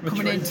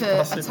coming in train's to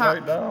passing attack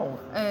right now.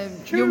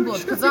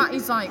 Youngblood, because that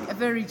is like a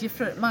very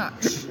different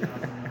match.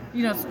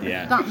 You know,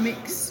 Yeah. that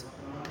mix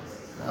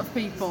of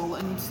people,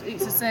 and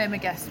it's the same, I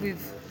guess, with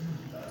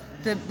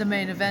the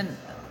main event.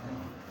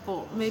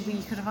 But maybe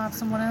you could have had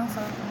someone else.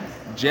 I don't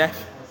know.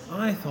 Jeff.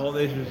 I thought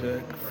this was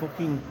a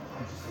fucking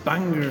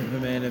banger of the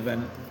main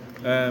event.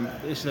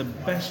 It's the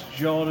best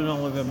Jordan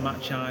Oliver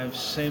match I've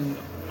seen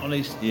on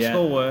his Yeah.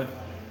 tour.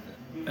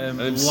 Of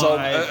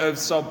Live.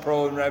 Sub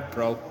Pro and Red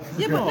Pro.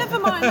 Yeah, but never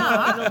mind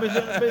that.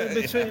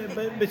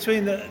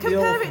 Between the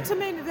Compare it to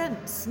main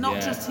events, not Yeah.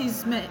 just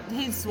his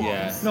ones.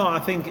 Yeah. No, I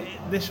think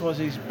this was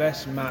his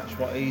best match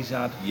what he's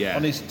had Yeah,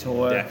 on his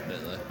tour.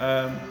 definitely.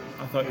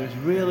 I thought it was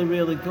really,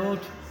 really good.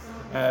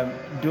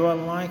 Do I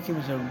like him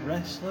as a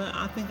wrestler?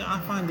 I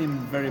find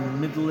him very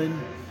middling.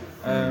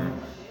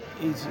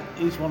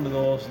 He's one of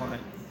those like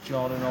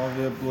Jordan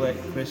Oliver,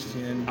 Blake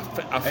Christian.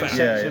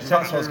 That's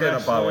what I was getting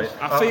at, by the way.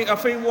 I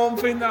think one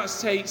thing that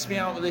takes me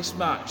out of this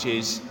match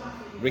is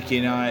Ricky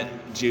Knight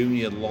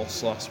Jr.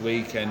 lost last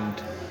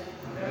weekend.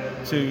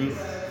 To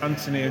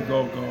Anthony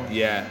Ogogo.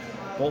 Yeah,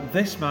 But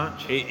this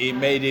match, it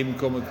made him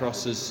come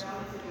across as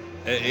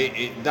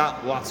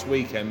that last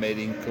weekend made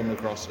him come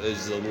across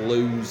as a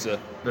loser.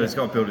 But he's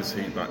got to build his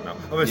heat back now.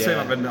 I'm going to say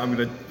that I'm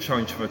going to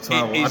challenge for a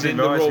title. He's I didn't in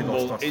the realise he Rumble.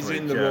 lost last He's week.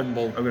 in the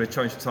Rumble. I'm going to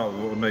challenge the title.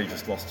 Well, no, he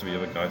just lost to the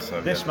other guy.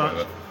 So this yeah,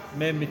 match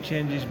made me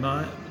change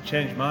my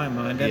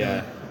mind. Anyway.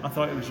 Yeah. I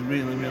thought it was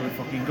really, really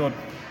fucking good.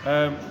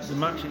 The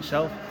match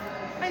itself,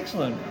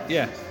 excellent.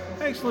 Yeah,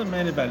 Excellent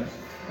main event.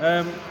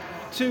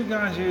 Two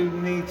guys who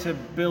need to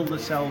build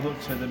themselves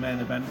up to the main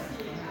event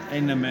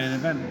in the main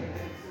event.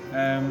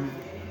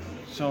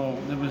 So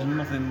there was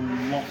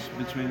nothing lost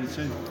between the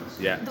two.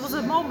 yeah, There was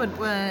a moment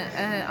where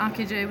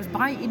RKJ was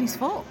biting his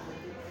foot.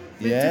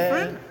 Bit yeah.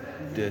 different.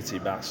 Dirty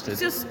bastard. It's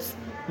just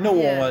No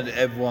yeah. one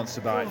ever wants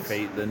to bite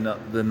feet. They're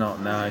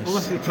not nice.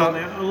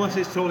 Unless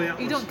it's Tony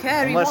He don't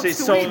care. He Unless wants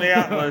it's to win. Tony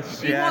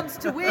Atlas. He Yeah. wants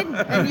to win,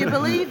 and you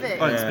believe it.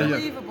 It's yeah.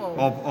 believable.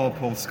 Or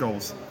Paul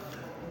Scholes.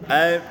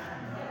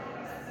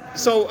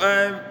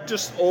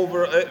 Just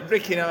over,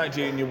 Ricky Knight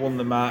Jr. won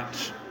the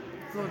match.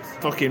 Good.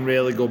 Fucking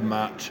really good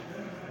match.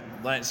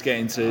 Let's get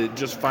into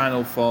just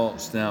final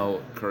thoughts now,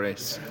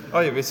 Chris.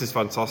 Oh yeah, this is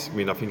fantastic. I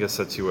mean, I think I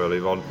said to you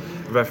earlier on,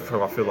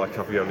 RevPro, I feel like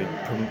I've the only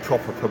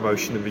proper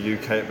promotion in the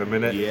UK at the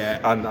minute. Yeah.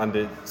 And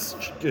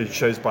it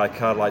shows by a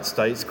card like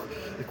today. It's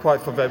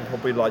quite for them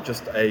probably like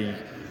just a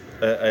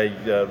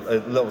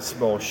little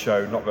small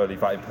show, not really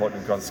that important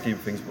in the grand scheme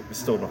of things, but we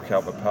still knock it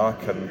out of the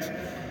park. And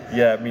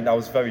yeah, I mean, I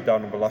was very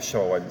down on the last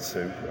show I went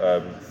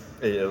to.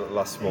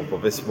 Last month,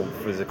 but this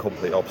month is a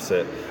complete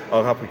opposite.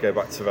 I'll happily go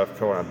back to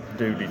RevPro, and I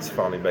do need to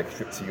finally make a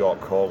trip to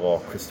York Hall or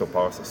Crystal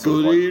Palace at some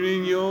Good point.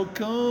 evening, your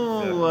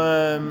call.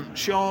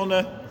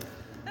 Shauna,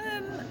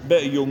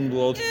 bit of young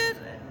blood.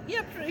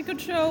 Yeah, pretty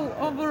good show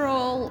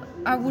overall.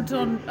 I would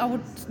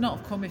not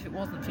have come if it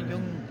wasn't for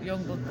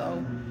Youngblood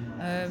though.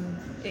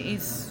 It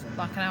is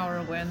like an hour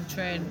away on the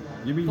train.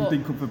 You mean but you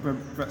didn't come for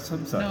Brett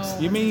Sunsets? No.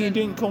 You mean you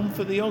didn't come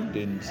for the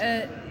Ogdens?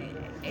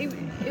 It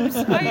was.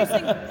 I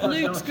think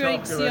Luke's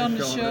great to see on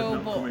the show,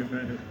 but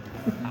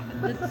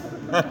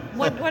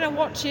when I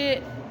watch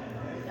it,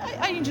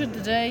 I enjoyed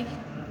the day.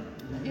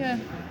 Yeah.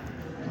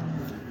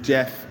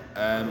 Jeff,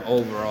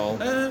 overall.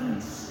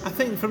 I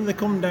think from the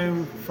come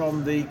down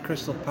from the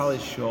Crystal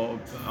Palace show,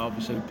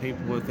 obviously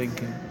people were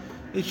thinking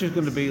it's just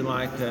going to be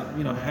like a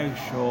house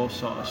show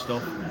sort of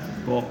stuff,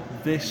 but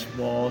this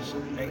was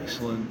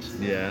excellent.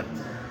 Yeah.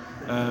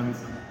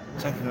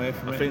 Taken away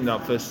from I it. think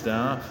that first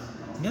half.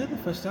 Yeah, the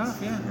first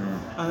half, yeah.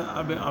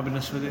 I'll be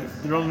honest with you.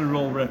 They're on the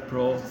roll,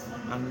 RevPro,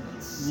 and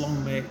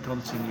long may it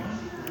continue.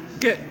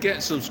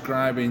 Get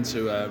subscribing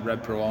to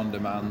Red Pro On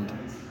Demand.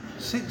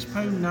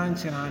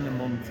 £6.99 a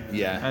month.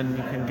 Yeah. And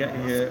you can get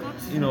your,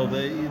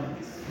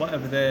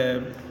 whatever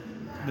the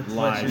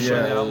Live places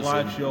shows are,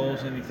 live and-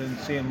 shows, and you can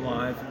see them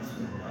live.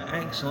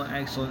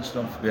 Excellent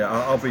stuff. Yeah,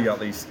 I'll be at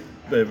least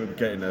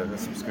getting a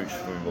subscription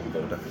for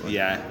Rumble, definitely.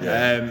 Yeah.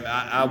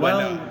 I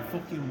went.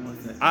 Fucking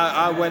worth it.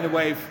 I went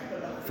away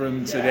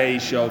from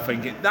today's show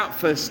thinking that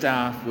first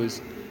half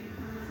was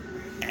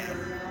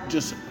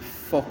just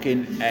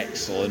fucking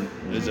excellent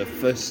as a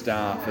first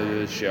half of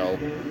the show.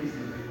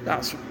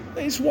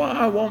 It's what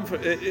I want for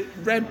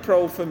Red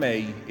Pro for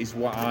me is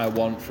what I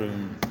want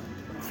from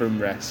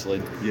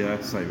wrestling. Yeah,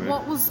 same here.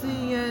 What was the?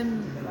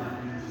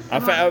 I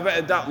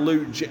think that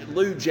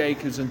Luke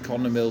Jacobs and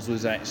Connor Mills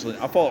was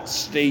excellent. I thought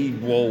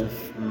Steve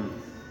Wolf,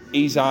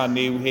 he's our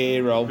new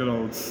hero. Good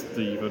old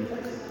Stephen.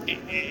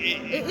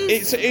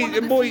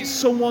 It's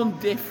someone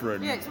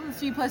different. Yeah, it's one of the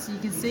few places you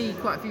can see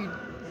quite a few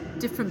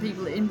different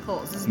people at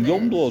imports, isn't it?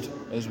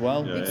 Youngblood as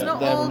well. Yeah, It's yeah. not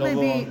They're all another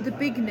maybe one. the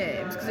big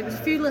names because it was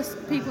a few less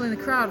people in the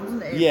crowd,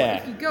 wasn't it? Yeah.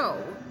 But if you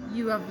go,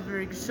 you have a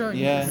very good show. And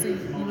Yeah.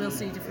 you will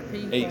see different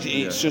people.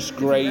 It's just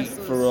great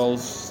for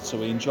us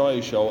to enjoy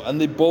a show, and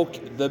the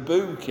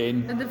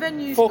booking, And the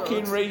venue's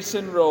fucking good. Reese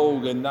and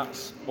Rogan.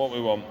 That's what we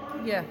want.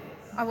 Yeah,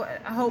 I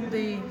hope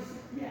they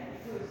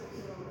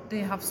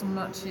have some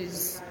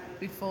matches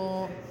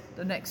before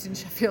the next in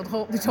Sheffield.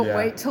 Hope they don't Yeah.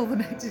 wait till the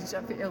next in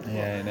Sheffield.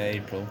 Yeah, in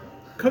April.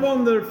 Come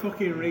on, the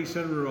fucking Reese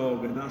and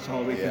Rogan. That's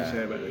all we Yeah. can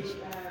say about this.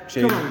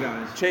 Cheers, Come on,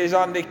 guys. Cheers,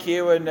 Andy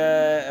Q and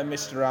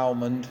Mr.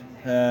 Almond,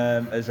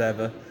 as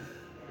ever.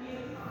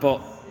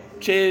 But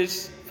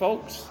cheers,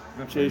 folks.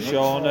 Cheers,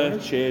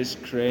 Shauna. Cheers,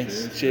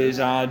 Chris. Cheers,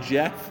 our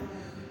Jeff.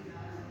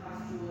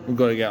 we've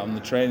got to get on the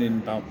train in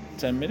about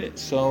 10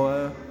 minutes,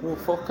 so we'll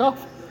fuck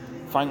off.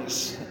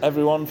 Thanks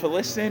everyone for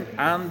listening,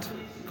 and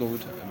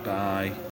goodbye.